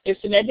 They're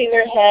cementing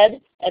their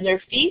head, and their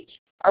feet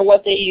are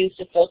what they use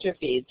to filter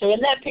feed. So in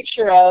that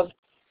picture of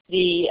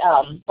the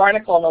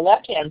barnacle on the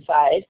left-hand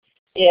side,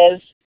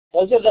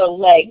 those are the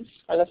legs,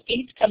 or the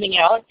feet coming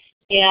out,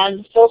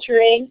 and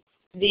filtering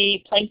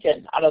the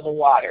plankton out of the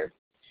water.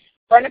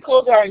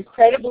 Barnacles are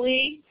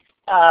incredibly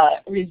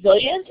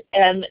resilient,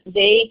 and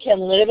they can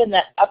live in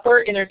that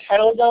upper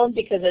intertidal zone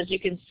because, as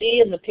you can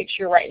see in the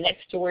picture right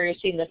next to where you're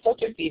seeing the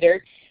filter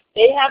feeder,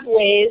 they have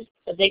ways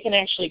that they can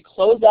actually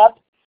close up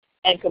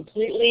and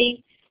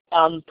completely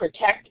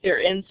protect their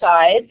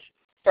insides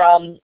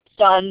from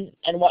sun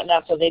and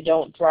whatnot so they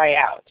don't dry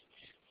out.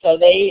 So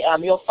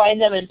you'll find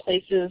them in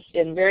places,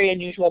 in very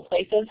unusual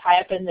places, high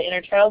up in the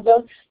intertidal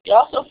zone. You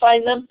also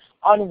find them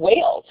on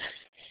whales.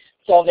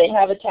 So they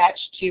have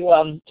attached to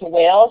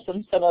whales,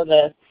 and some of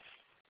the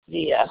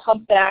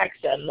humpbacks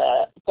and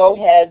the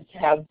bowheads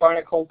have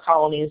barnacle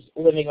colonies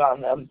living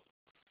on them.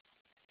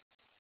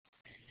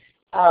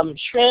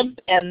 Shrimp,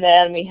 and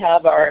then we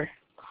have our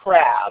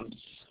crabs.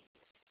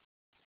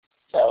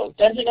 So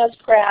Dungeness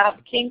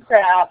crab, king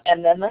crab,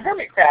 and then the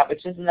hermit crab,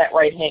 which is in that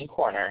right-hand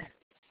corner.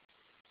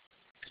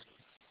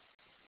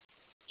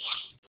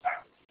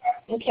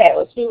 Okay,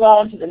 let's move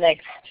on to the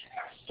next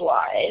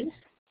slide.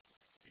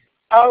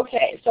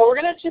 Okay, so we're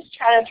going to just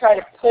try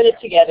to put it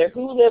together.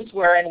 Who lives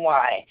where and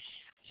why?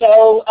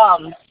 So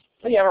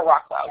we have a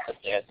rock louse up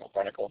there. It's not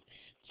barnacle.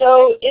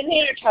 So in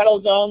the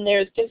intertidal zone,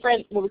 there's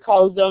different what we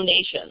call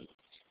zonations.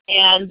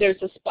 And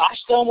there's the splash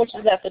zone, which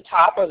is at the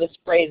top, or the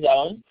spray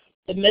zone,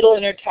 the middle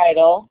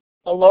intertidal,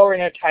 the lower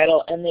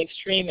intertidal, and the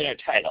extreme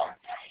intertidal.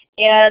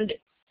 And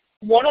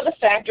one of the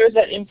factors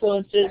that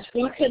influences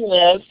who can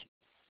live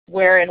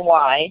where and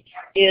why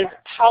is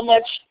how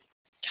much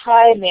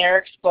time they're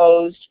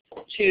exposed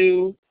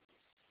to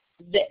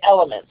the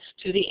elements,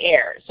 to the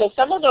air. So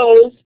some of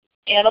those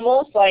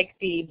animals, like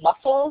the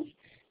mussels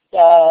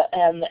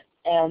and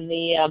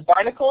the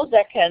barnacles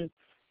that can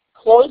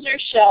close their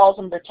shells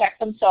and protect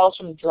themselves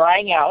from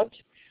drying out,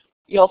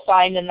 you'll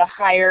find in the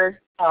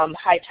higher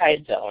high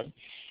tide zone.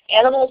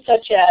 Animals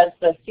such as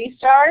the sea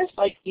stars,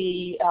 like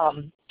the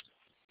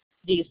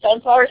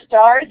sunflower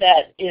star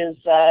that is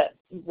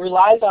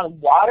relies on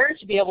water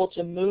to be able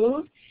to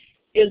move,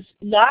 is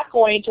not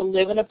going to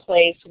live in a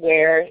place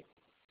where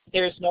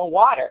there's no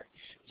water.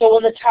 So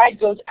when the tide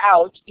goes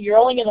out, you're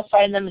only going to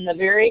find them in the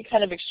very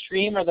kind of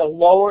extreme or the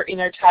lower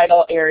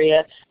intertidal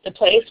area, the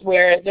place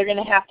where they're going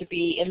to have to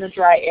be in the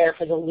dry air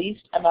for the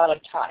least amount of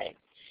time.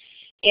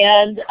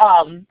 And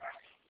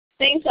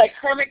things like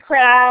hermit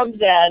crabs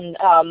and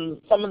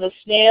some of the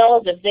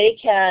snails, if they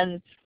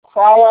can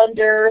crawl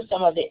under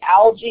some of the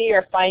algae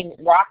or find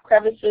rock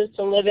crevices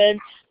to live in,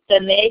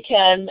 then they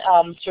can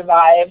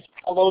survive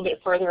a little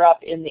bit further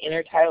up in the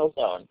intertidal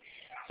zone.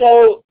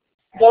 So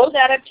those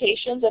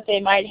adaptations that they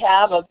might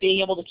have of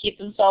being able to keep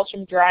themselves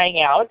from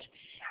drying out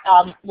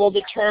will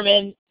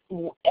determine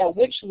at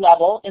which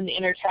level in the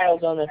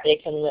intertidal zone that they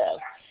can live.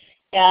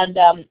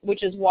 And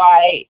which is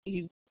why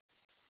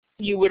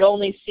you would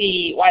only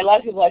see, why a lot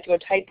of people like to go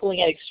tide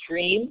pooling at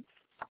extreme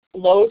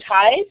low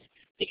tides,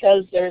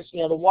 because there's,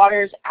 the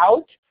water's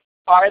out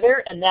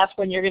farther, and that's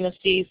when you're going to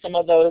see some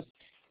of those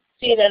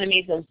sea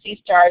anemones and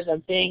sea stars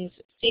and things,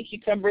 sea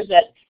cucumbers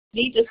that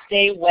need to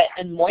stay wet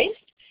and moist.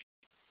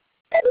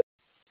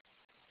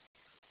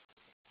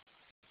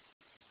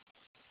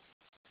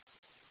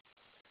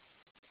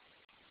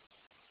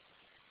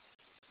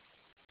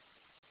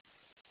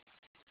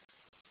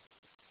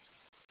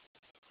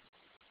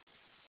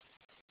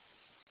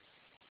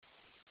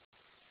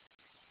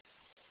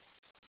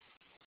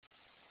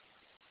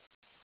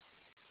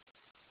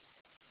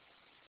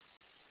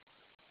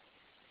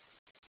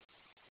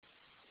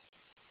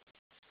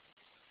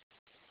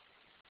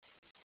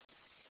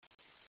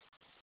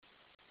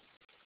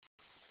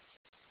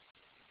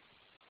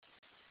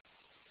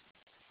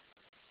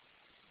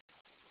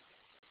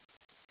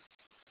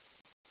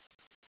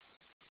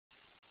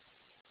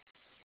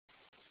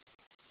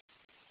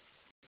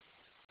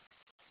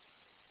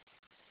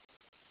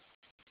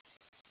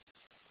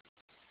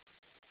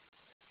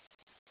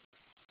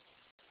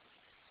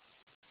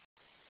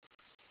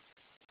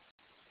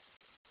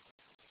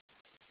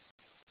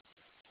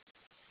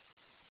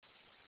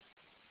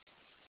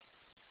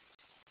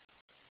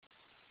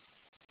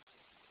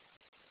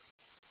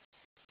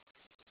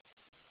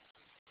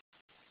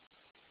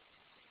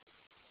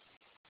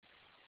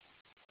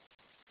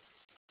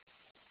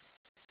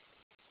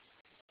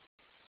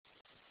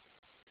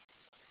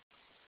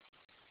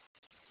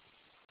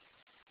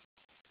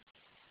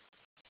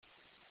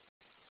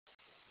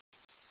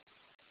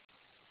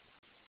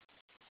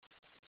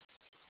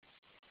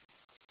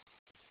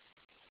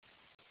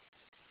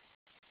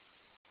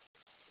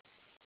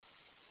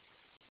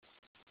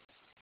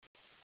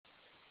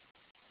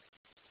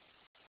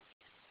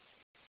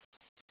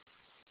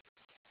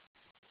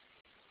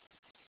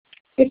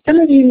 If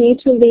some of you need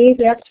to leave,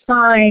 that's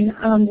fine.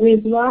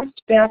 We've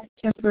lost Beth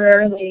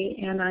temporarily,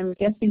 and I'm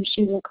guessing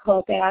she will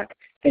call back.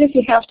 But if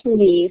you have to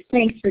leave,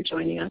 thanks for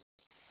joining us.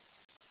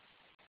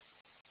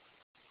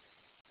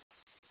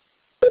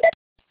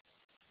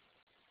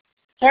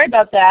 Sorry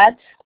about that.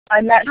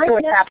 I'm not sure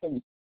what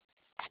happened.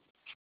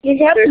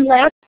 It happened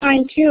last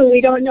time, too.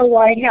 We don't know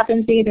why it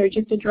happens either.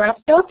 Just a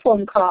dropped cell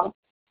phone call.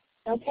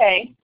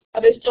 Okay.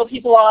 Are there still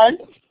people on?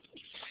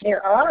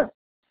 There are.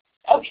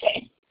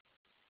 Okay.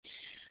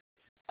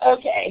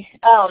 Okay.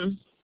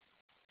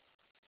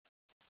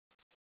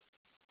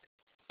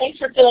 Thanks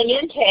for filling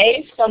in,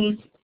 Kay. Some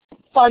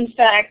fun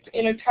facts,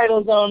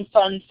 intertidal zone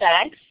fun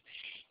facts.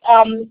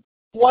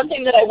 One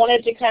thing that I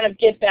wanted to kind of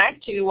get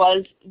back to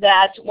was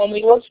that when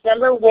we looked,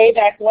 remember way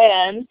back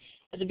when,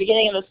 at the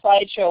beginning of the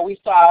slideshow, we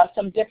saw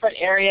some different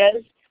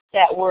areas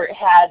that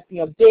had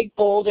big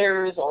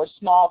boulders or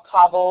small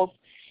cobbles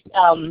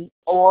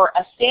or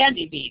a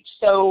sandy beach.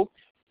 So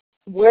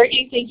where do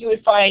you think you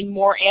would find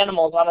more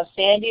animals, on a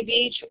sandy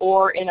beach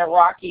or in a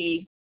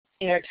rocky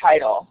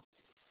intertidal?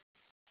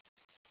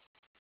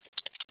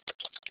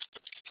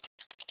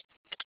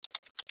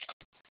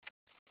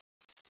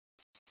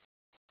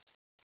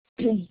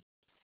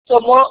 So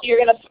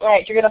you're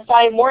gonna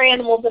find more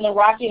animals in the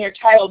rocky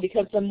intertidal,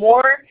 because the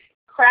more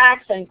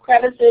cracks and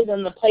crevices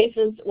and the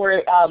places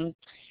where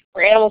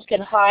animals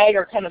can hide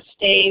or kind of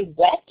stay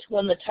wet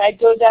when the tide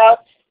goes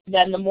out,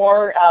 then the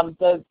more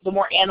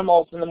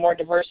animals and the more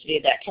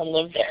diversity that can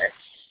live there.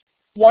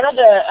 One of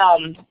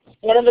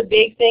the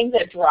big things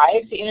that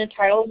drives the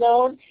intertidal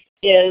zone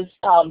is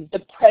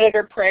the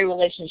predator-prey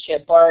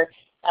relationship, or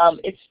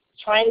it's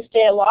trying to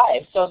stay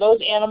alive. So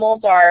those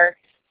animals are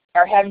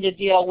having to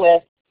deal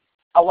with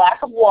a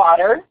lack of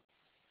water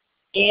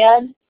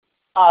and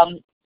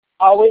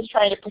always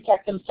trying to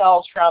protect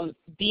themselves from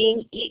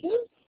being eaten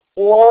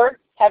or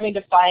having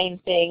to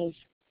find things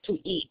to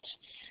eat.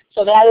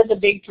 So that is a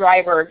big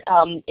driver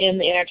in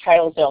the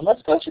intertidal zone.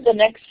 Let's go to the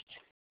next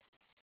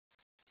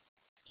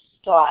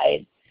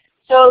slide.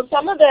 So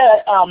some of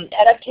the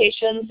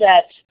adaptations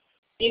that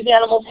these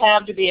animals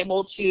have to be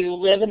able to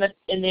live in the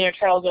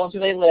intertidal zones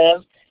where they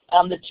live,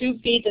 the 2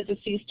 feet that the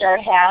sea star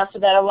has, so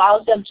that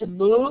allows them to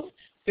move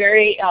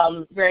very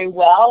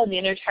well in the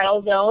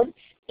intertidal zone.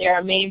 They are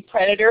a main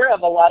predator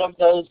of a lot of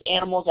those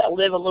animals that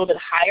live a little bit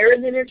higher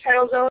in the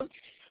intertidal zone.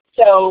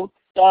 So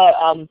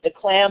the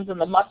clams and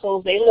the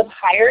mussels, they live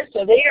higher,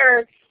 so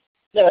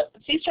the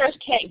sea stars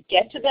can't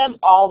get to them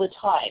all the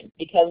time,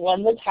 because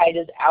when the tide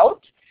is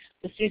out,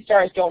 the sea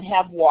stars don't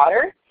have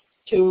water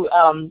to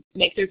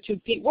make their 2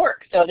 feet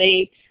work, so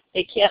they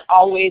can't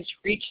always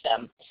reach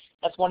them.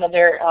 That's one of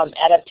their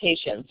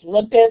adaptations.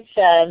 Limpets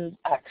and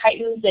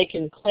chitons, they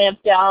can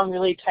clamp down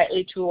really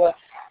tightly to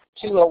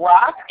a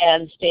rock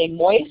and stay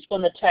moist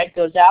when the tide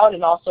goes out,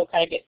 and also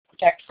kind of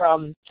protect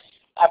from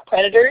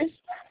predators.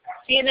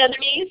 Sea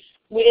anemones,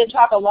 we didn't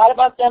talk a lot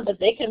about them, but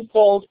they can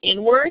fold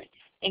inward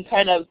and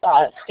kind of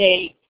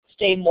stay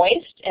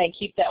moist and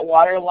keep that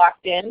water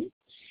locked in.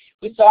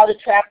 We saw the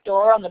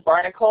trapdoor on the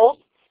barnacles,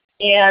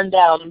 and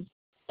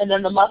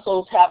then the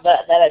mussels have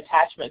that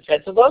attachment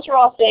thread. So those are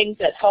all things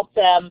that help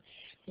them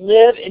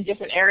live in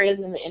different areas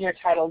in the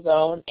intertidal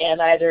zone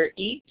and either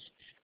eat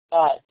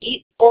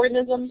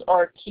organisms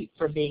or keep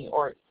from being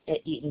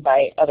eaten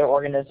by other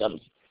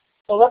organisms.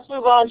 So let's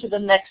move on to the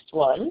next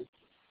one.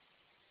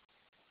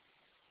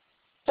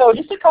 So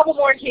just a couple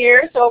more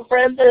here. So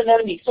friends and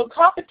enemies. So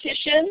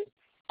competition,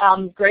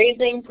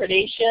 grazing,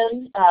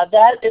 predation,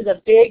 that is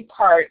a big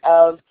part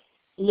of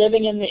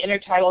living in the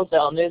intertidal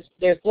zone.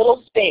 There's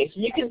little space.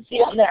 And you can see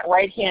on that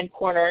right-hand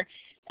corner,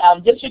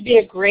 this would be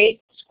a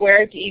great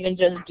square to even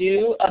just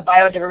do a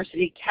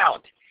biodiversity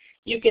count.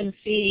 You can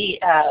see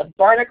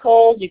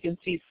barnacles, you can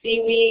see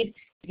seaweed,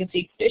 you can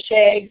see fish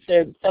eggs,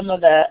 or some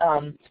of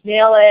the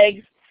snail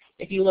eggs.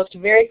 If you looked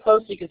very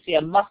closely, you can see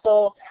a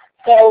mussel.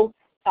 So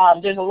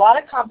there's a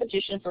lot of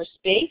competition for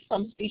space.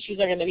 Some species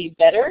are going to be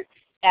better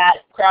at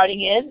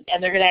crowding in,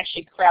 and they're going to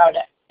actually crowd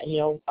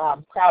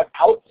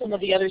out some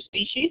of the other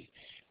species.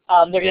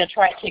 They're going to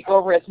try to take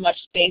over as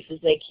much space as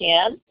they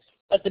can.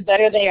 But the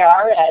better they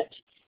are at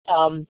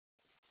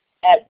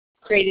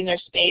creating their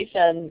space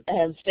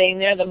and staying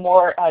there, the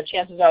more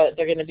chances are that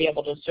they're going to be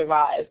able to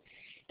survive.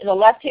 In the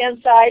left-hand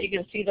side, you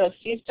can see those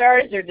sea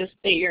stars. You're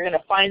going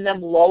to find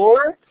them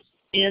lower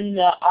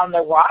on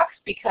the rocks,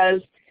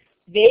 because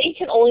they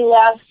can only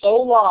last so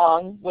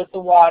long with the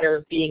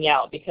water being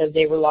out, because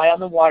they rely on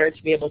the water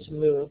to be able to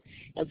move.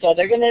 And so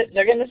they're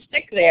gonna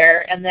stick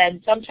there, and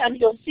then sometimes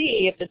you'll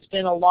see, if it's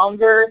been a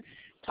longer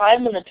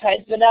time when the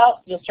tide's been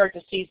out, you'll start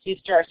to see sea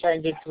stars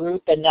starting to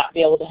droop and not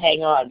be able to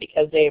hang on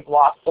because they've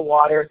lost the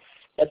water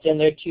that's in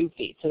their 2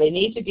 feet. So they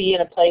need to be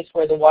in a place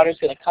where the water's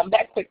going to come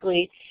back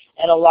quickly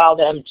and allow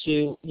them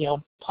to,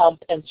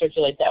 pump and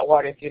circulate that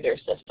water through their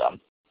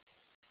system.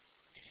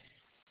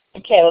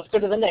 Okay, let's go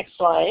to the next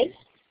slide.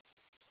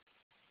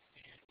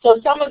 So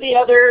some of the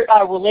other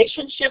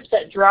relationships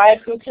that drive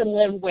who can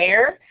live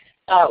where,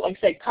 like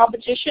I said,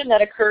 competition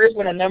that occurs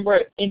when a number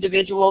of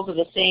individuals of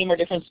the same or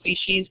different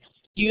species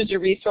use a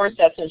resource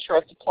that's in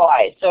short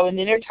supply. So in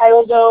the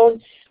intertidal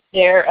zone,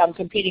 they're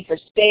competing for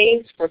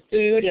space, for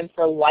food, and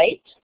for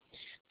light.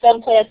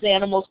 Some plants and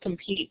animals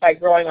compete by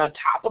growing on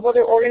top of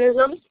other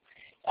organisms,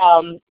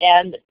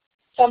 and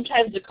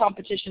sometimes the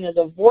competition is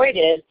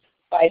avoided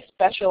by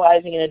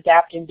specializing and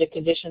adapting to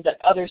conditions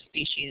that other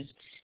species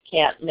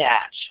can't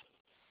match.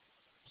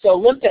 So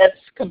limpets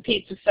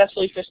compete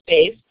successfully for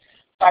space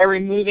by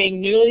removing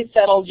newly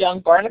settled young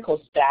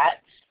barnacle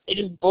spat. They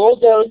just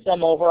bulldoze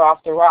them over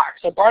off the rock.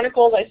 So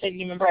barnacles, you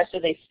remember I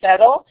said they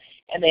settle,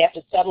 and they have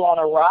to settle on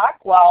a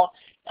rock. Well,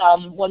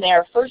 when they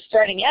are first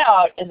starting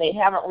out and they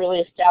haven't really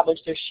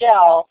established their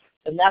shell,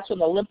 then that's when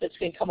the limpets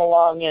can come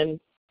along and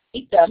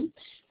eat them,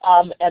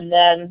 and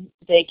then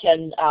they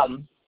can,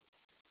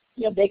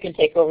 they can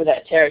take over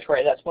that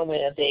territory. That's one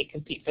way that they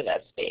compete for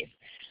that space.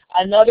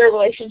 Another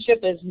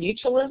relationship is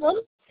mutualism.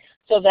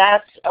 So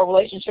that's a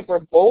relationship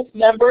where both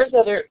members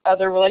of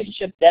the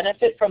relationship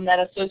benefit from that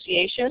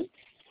association.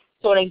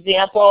 So an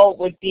example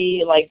would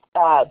be like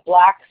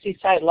black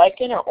seaside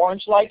lichen or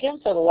orange lichen.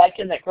 So the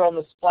lichen that grow in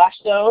the splash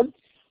zone,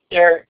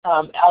 they're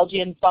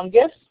algae and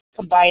fungus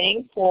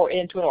combining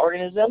into an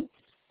organism.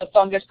 The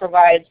fungus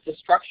provides the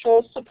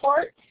structural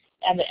support,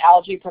 and the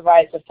algae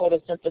provides the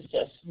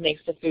photosynthesis,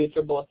 makes the food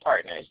for both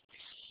partners.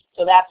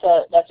 So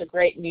that's a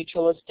great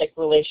mutualistic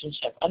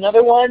relationship.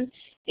 Another one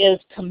is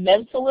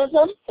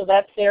commensalism. So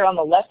that's there on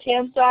the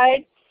left-hand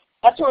side.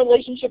 That's a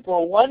relationship where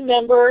one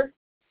member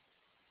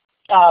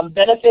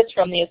benefits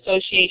from the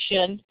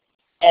association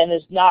and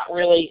is not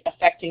really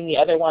affecting the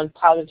other one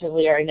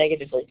positively or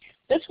negatively.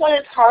 This one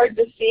is hard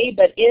to see,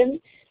 but in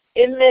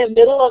the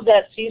middle of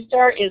that sea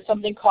star is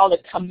something called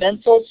a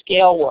commensal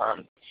scale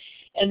worm.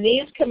 And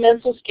these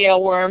commensal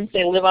scale worms,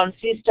 they live on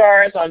sea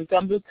stars, on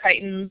gumbo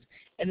chitons,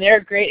 And they're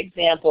a great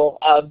example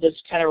of this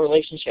kind of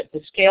relationship.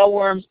 The scale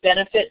worms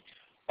benefit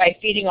by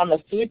feeding on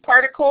the food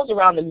particles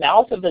around the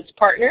mouth of its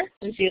partner.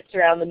 You see it's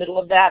around the middle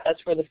of that.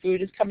 That's where the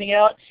food is coming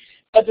out.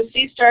 But the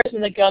sea stars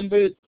and the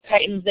gumboot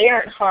chitons, they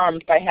aren't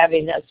harmed by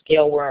having that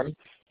scale worm,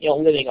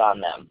 living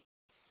on them.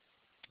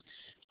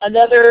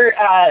 Another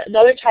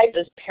type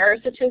is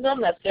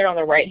parasitism. That's there on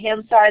the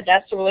right-hand side.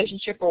 That's the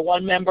relationship where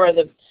one member of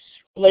the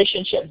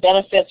relationship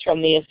benefits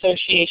from the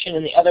association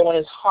and the other one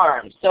is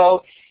harmed.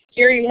 So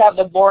here you have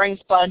the boring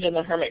sponge and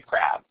the hermit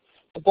crab.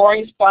 The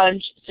boring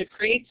sponge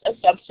secretes a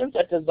substance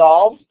that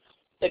dissolves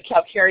the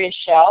calcareous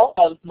shell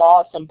of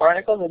mollusks and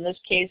barnacles, in this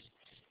case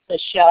the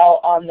shell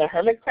on the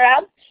hermit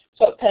crab.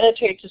 So it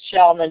penetrates the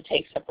shell and then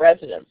takes up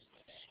residence,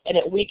 and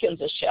it weakens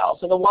the shell.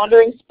 So the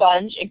wandering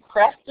sponge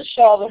encrusts the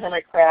shell of the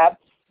hermit crab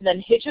and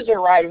then hitches a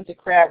ride with the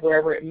crab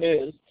wherever it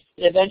moves.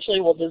 It eventually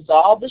will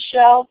dissolve the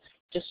shell,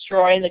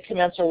 destroying the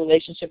commensal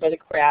relationship of the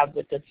crab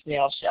with its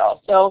snail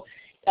shell. So,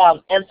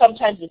 and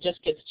sometimes it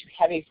just gets too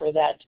heavy for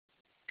that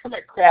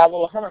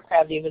little hermit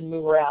crab to even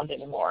move around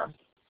anymore.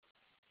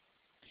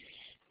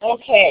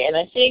 Okay, and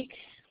I think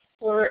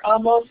we're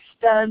almost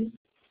done.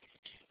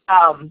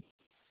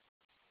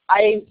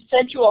 I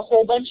sent you a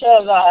whole bunch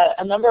of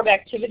a number of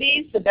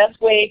activities. The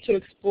best way to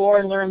explore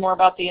and learn more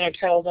about the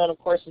intertidal zone, of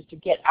course, is to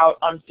get out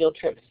on field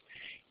trips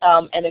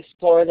and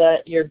explore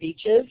your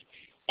beaches.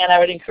 And I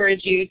would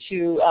encourage you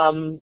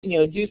to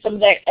do some of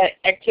the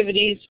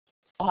activities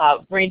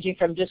ranging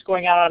from just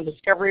going out on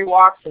discovery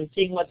walks and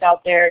seeing what's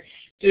out there,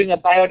 doing a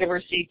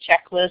biodiversity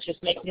checklist,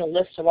 just making a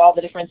list of all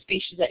the different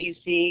species that you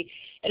see.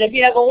 And if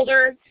you have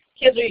older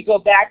kids or you go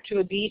back to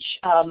a beach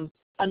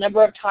a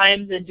number of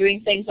times and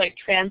doing things like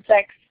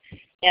transects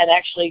and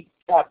actually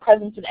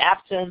presence and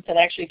absence and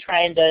actually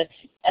trying to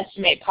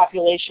estimate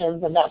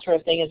populations and that sort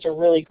of thing, is a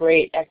really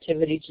great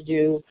activity to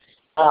do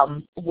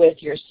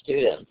with your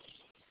students.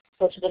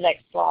 Go to the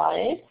next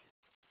slide.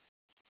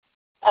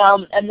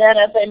 And then,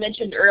 as I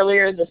mentioned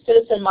earlier, the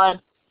citizen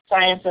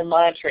science and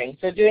monitoring.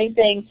 So doing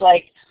things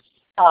like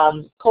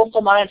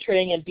coastal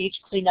monitoring and beach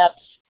cleanups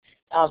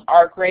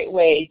are a great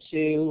way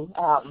to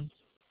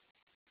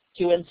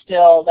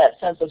instill that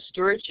sense of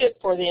stewardship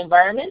for the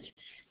environment.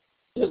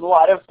 There's a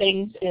lot of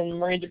things in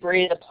marine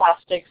debris, the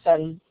plastics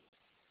and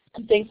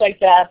things like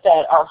that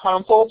are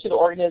harmful to the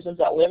organisms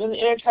that live in the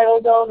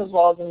intertidal zone as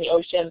well as in the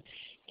ocean.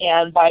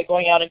 And by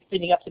going out and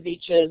cleaning up the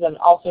beaches and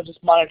also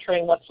just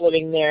monitoring what's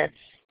living there,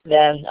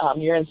 then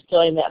you're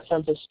instilling that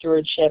sense of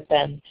stewardship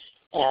and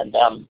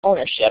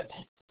ownership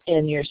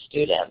in your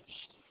students.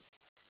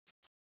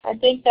 I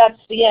think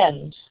that's the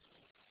end.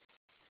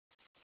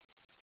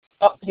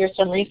 Oh, here's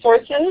some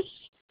resources.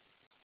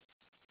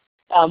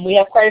 We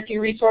have quite a few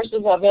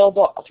resources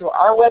available through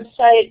our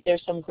website.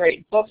 There's some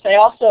great books. I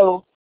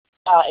also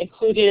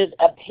included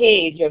a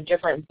page of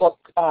different book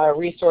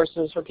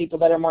resources for people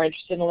that are more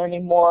interested in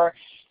learning more,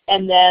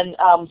 and then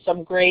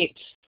some great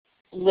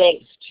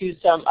links to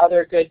some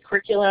other good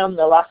curriculum.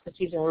 The Alaska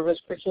Seas and Rivers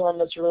curriculum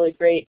is a really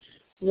great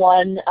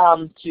one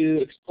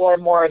to explore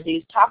more of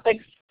these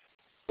topics.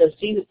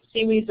 The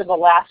Seaweeds of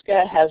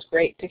Alaska has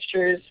great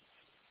pictures.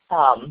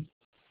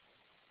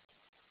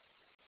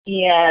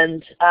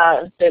 And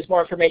there's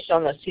more information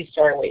on the sea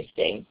star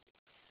wasting.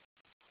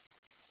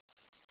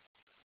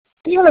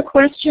 We have a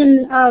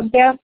question,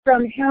 Beth,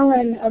 from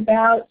Helen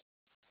about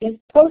if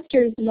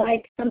posters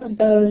like some of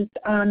those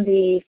on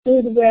the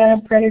food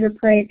web, predator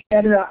prey,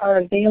 etc., are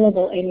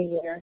available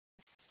anywhere.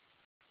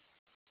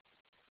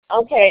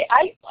 Okay,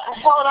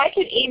 Helen, I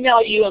can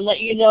email you and let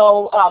you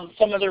know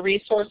some of the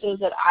resources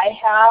that I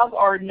have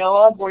or know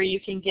of where you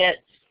can get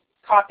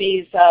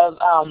copies of.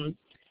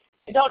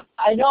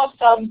 I know of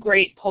some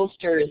great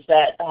posters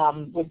that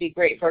would be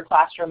great for a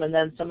classroom, and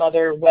then some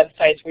other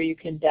websites where you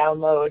can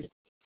download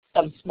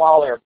some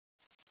smaller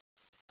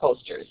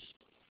posters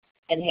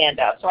and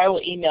handouts. So I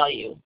will email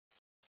you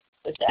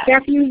with that.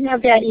 Beth, you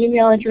have that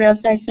email address.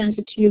 I sent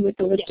it to you with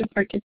the list of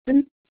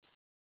participants.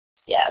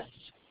 Yes.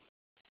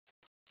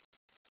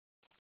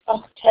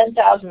 Oh,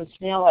 10,000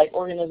 snail-like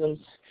organisms.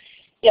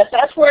 Yes,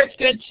 that's where it's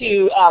good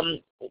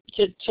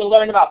to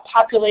learn about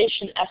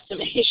population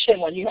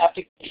estimation when you have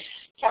to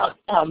count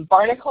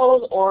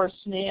barnacles or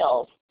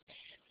snails.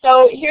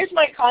 So here's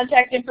my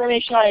contact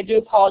information. I do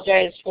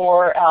apologize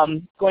for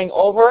going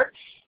over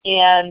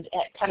and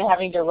kind of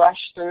having to rush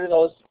through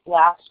those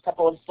last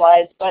couple of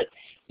slides, but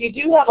you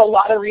do have a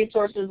lot of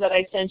resources that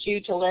I sent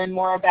you to learn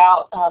more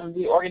about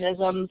the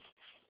organisms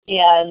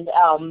and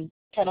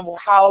kind of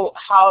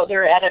how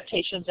their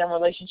adaptations and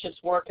relationships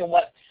work and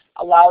what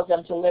allows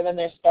them to live in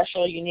their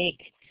special,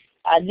 unique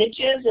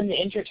niches in the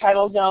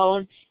intertidal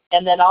zone,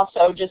 and then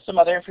also just some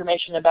other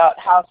information about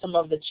how some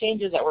of the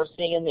changes that we're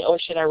seeing in the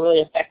ocean are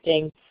really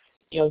affecting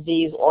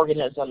these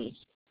organisms.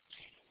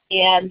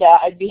 And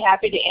I'd be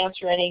happy to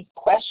answer any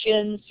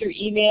questions through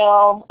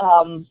email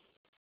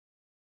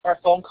or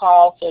phone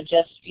call, so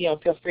just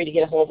feel free to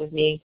get a hold of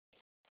me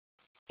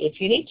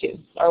if you need to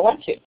or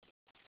want to.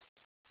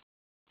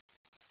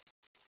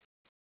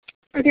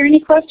 Are there any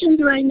questions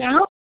right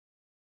now?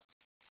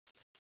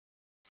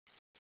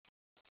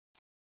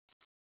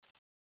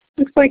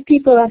 Looks like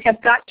people have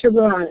got to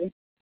run.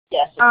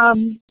 Yes.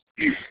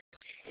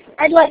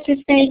 I'd like to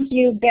thank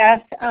you,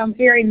 Beth,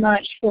 very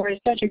much for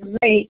such a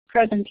great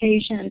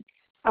presentation.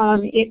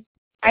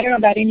 I don't know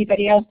about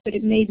anybody else, but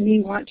it made me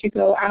want to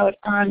go out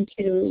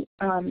onto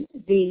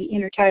the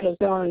intertidal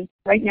zone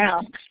right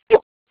now.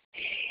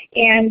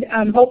 And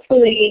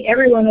hopefully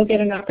everyone will get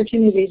an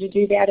opportunity to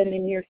do that in the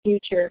near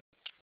future.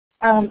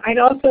 I'd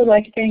also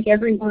like to thank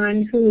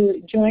everyone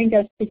who joined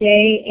us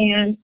today,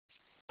 and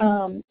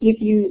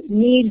if you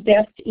need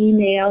Beth's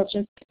email,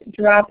 just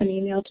drop an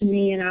email to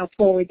me and I'll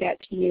forward that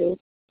to you.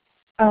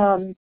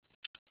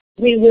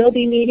 We will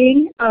be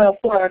meeting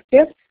for our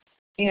 5th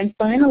and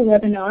final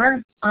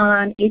webinar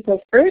on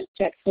April 1st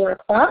at 4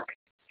 o'clock,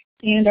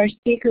 and our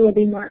speaker will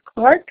be Mark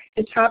Clark.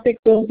 The topic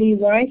will be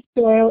why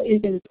soil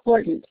is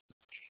important.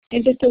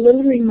 And just a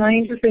little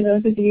reminder for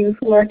those of you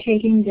who are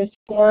taking this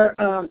for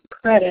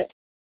credit,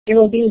 there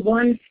will be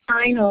one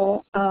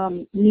final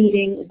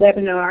meeting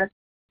webinar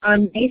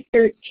on May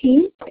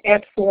 13th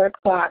at 4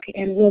 o'clock,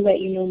 and we'll let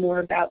you know more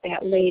about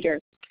that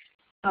later.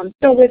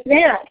 So with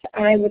that,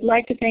 I would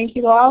like to thank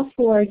you all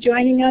for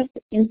joining us,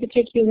 in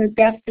particular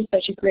Beth for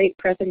such a great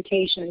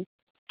presentation.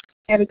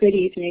 Have a good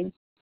evening.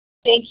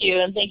 Thank you,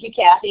 and thank you,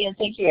 Kathy, and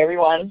thank you,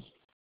 everyone.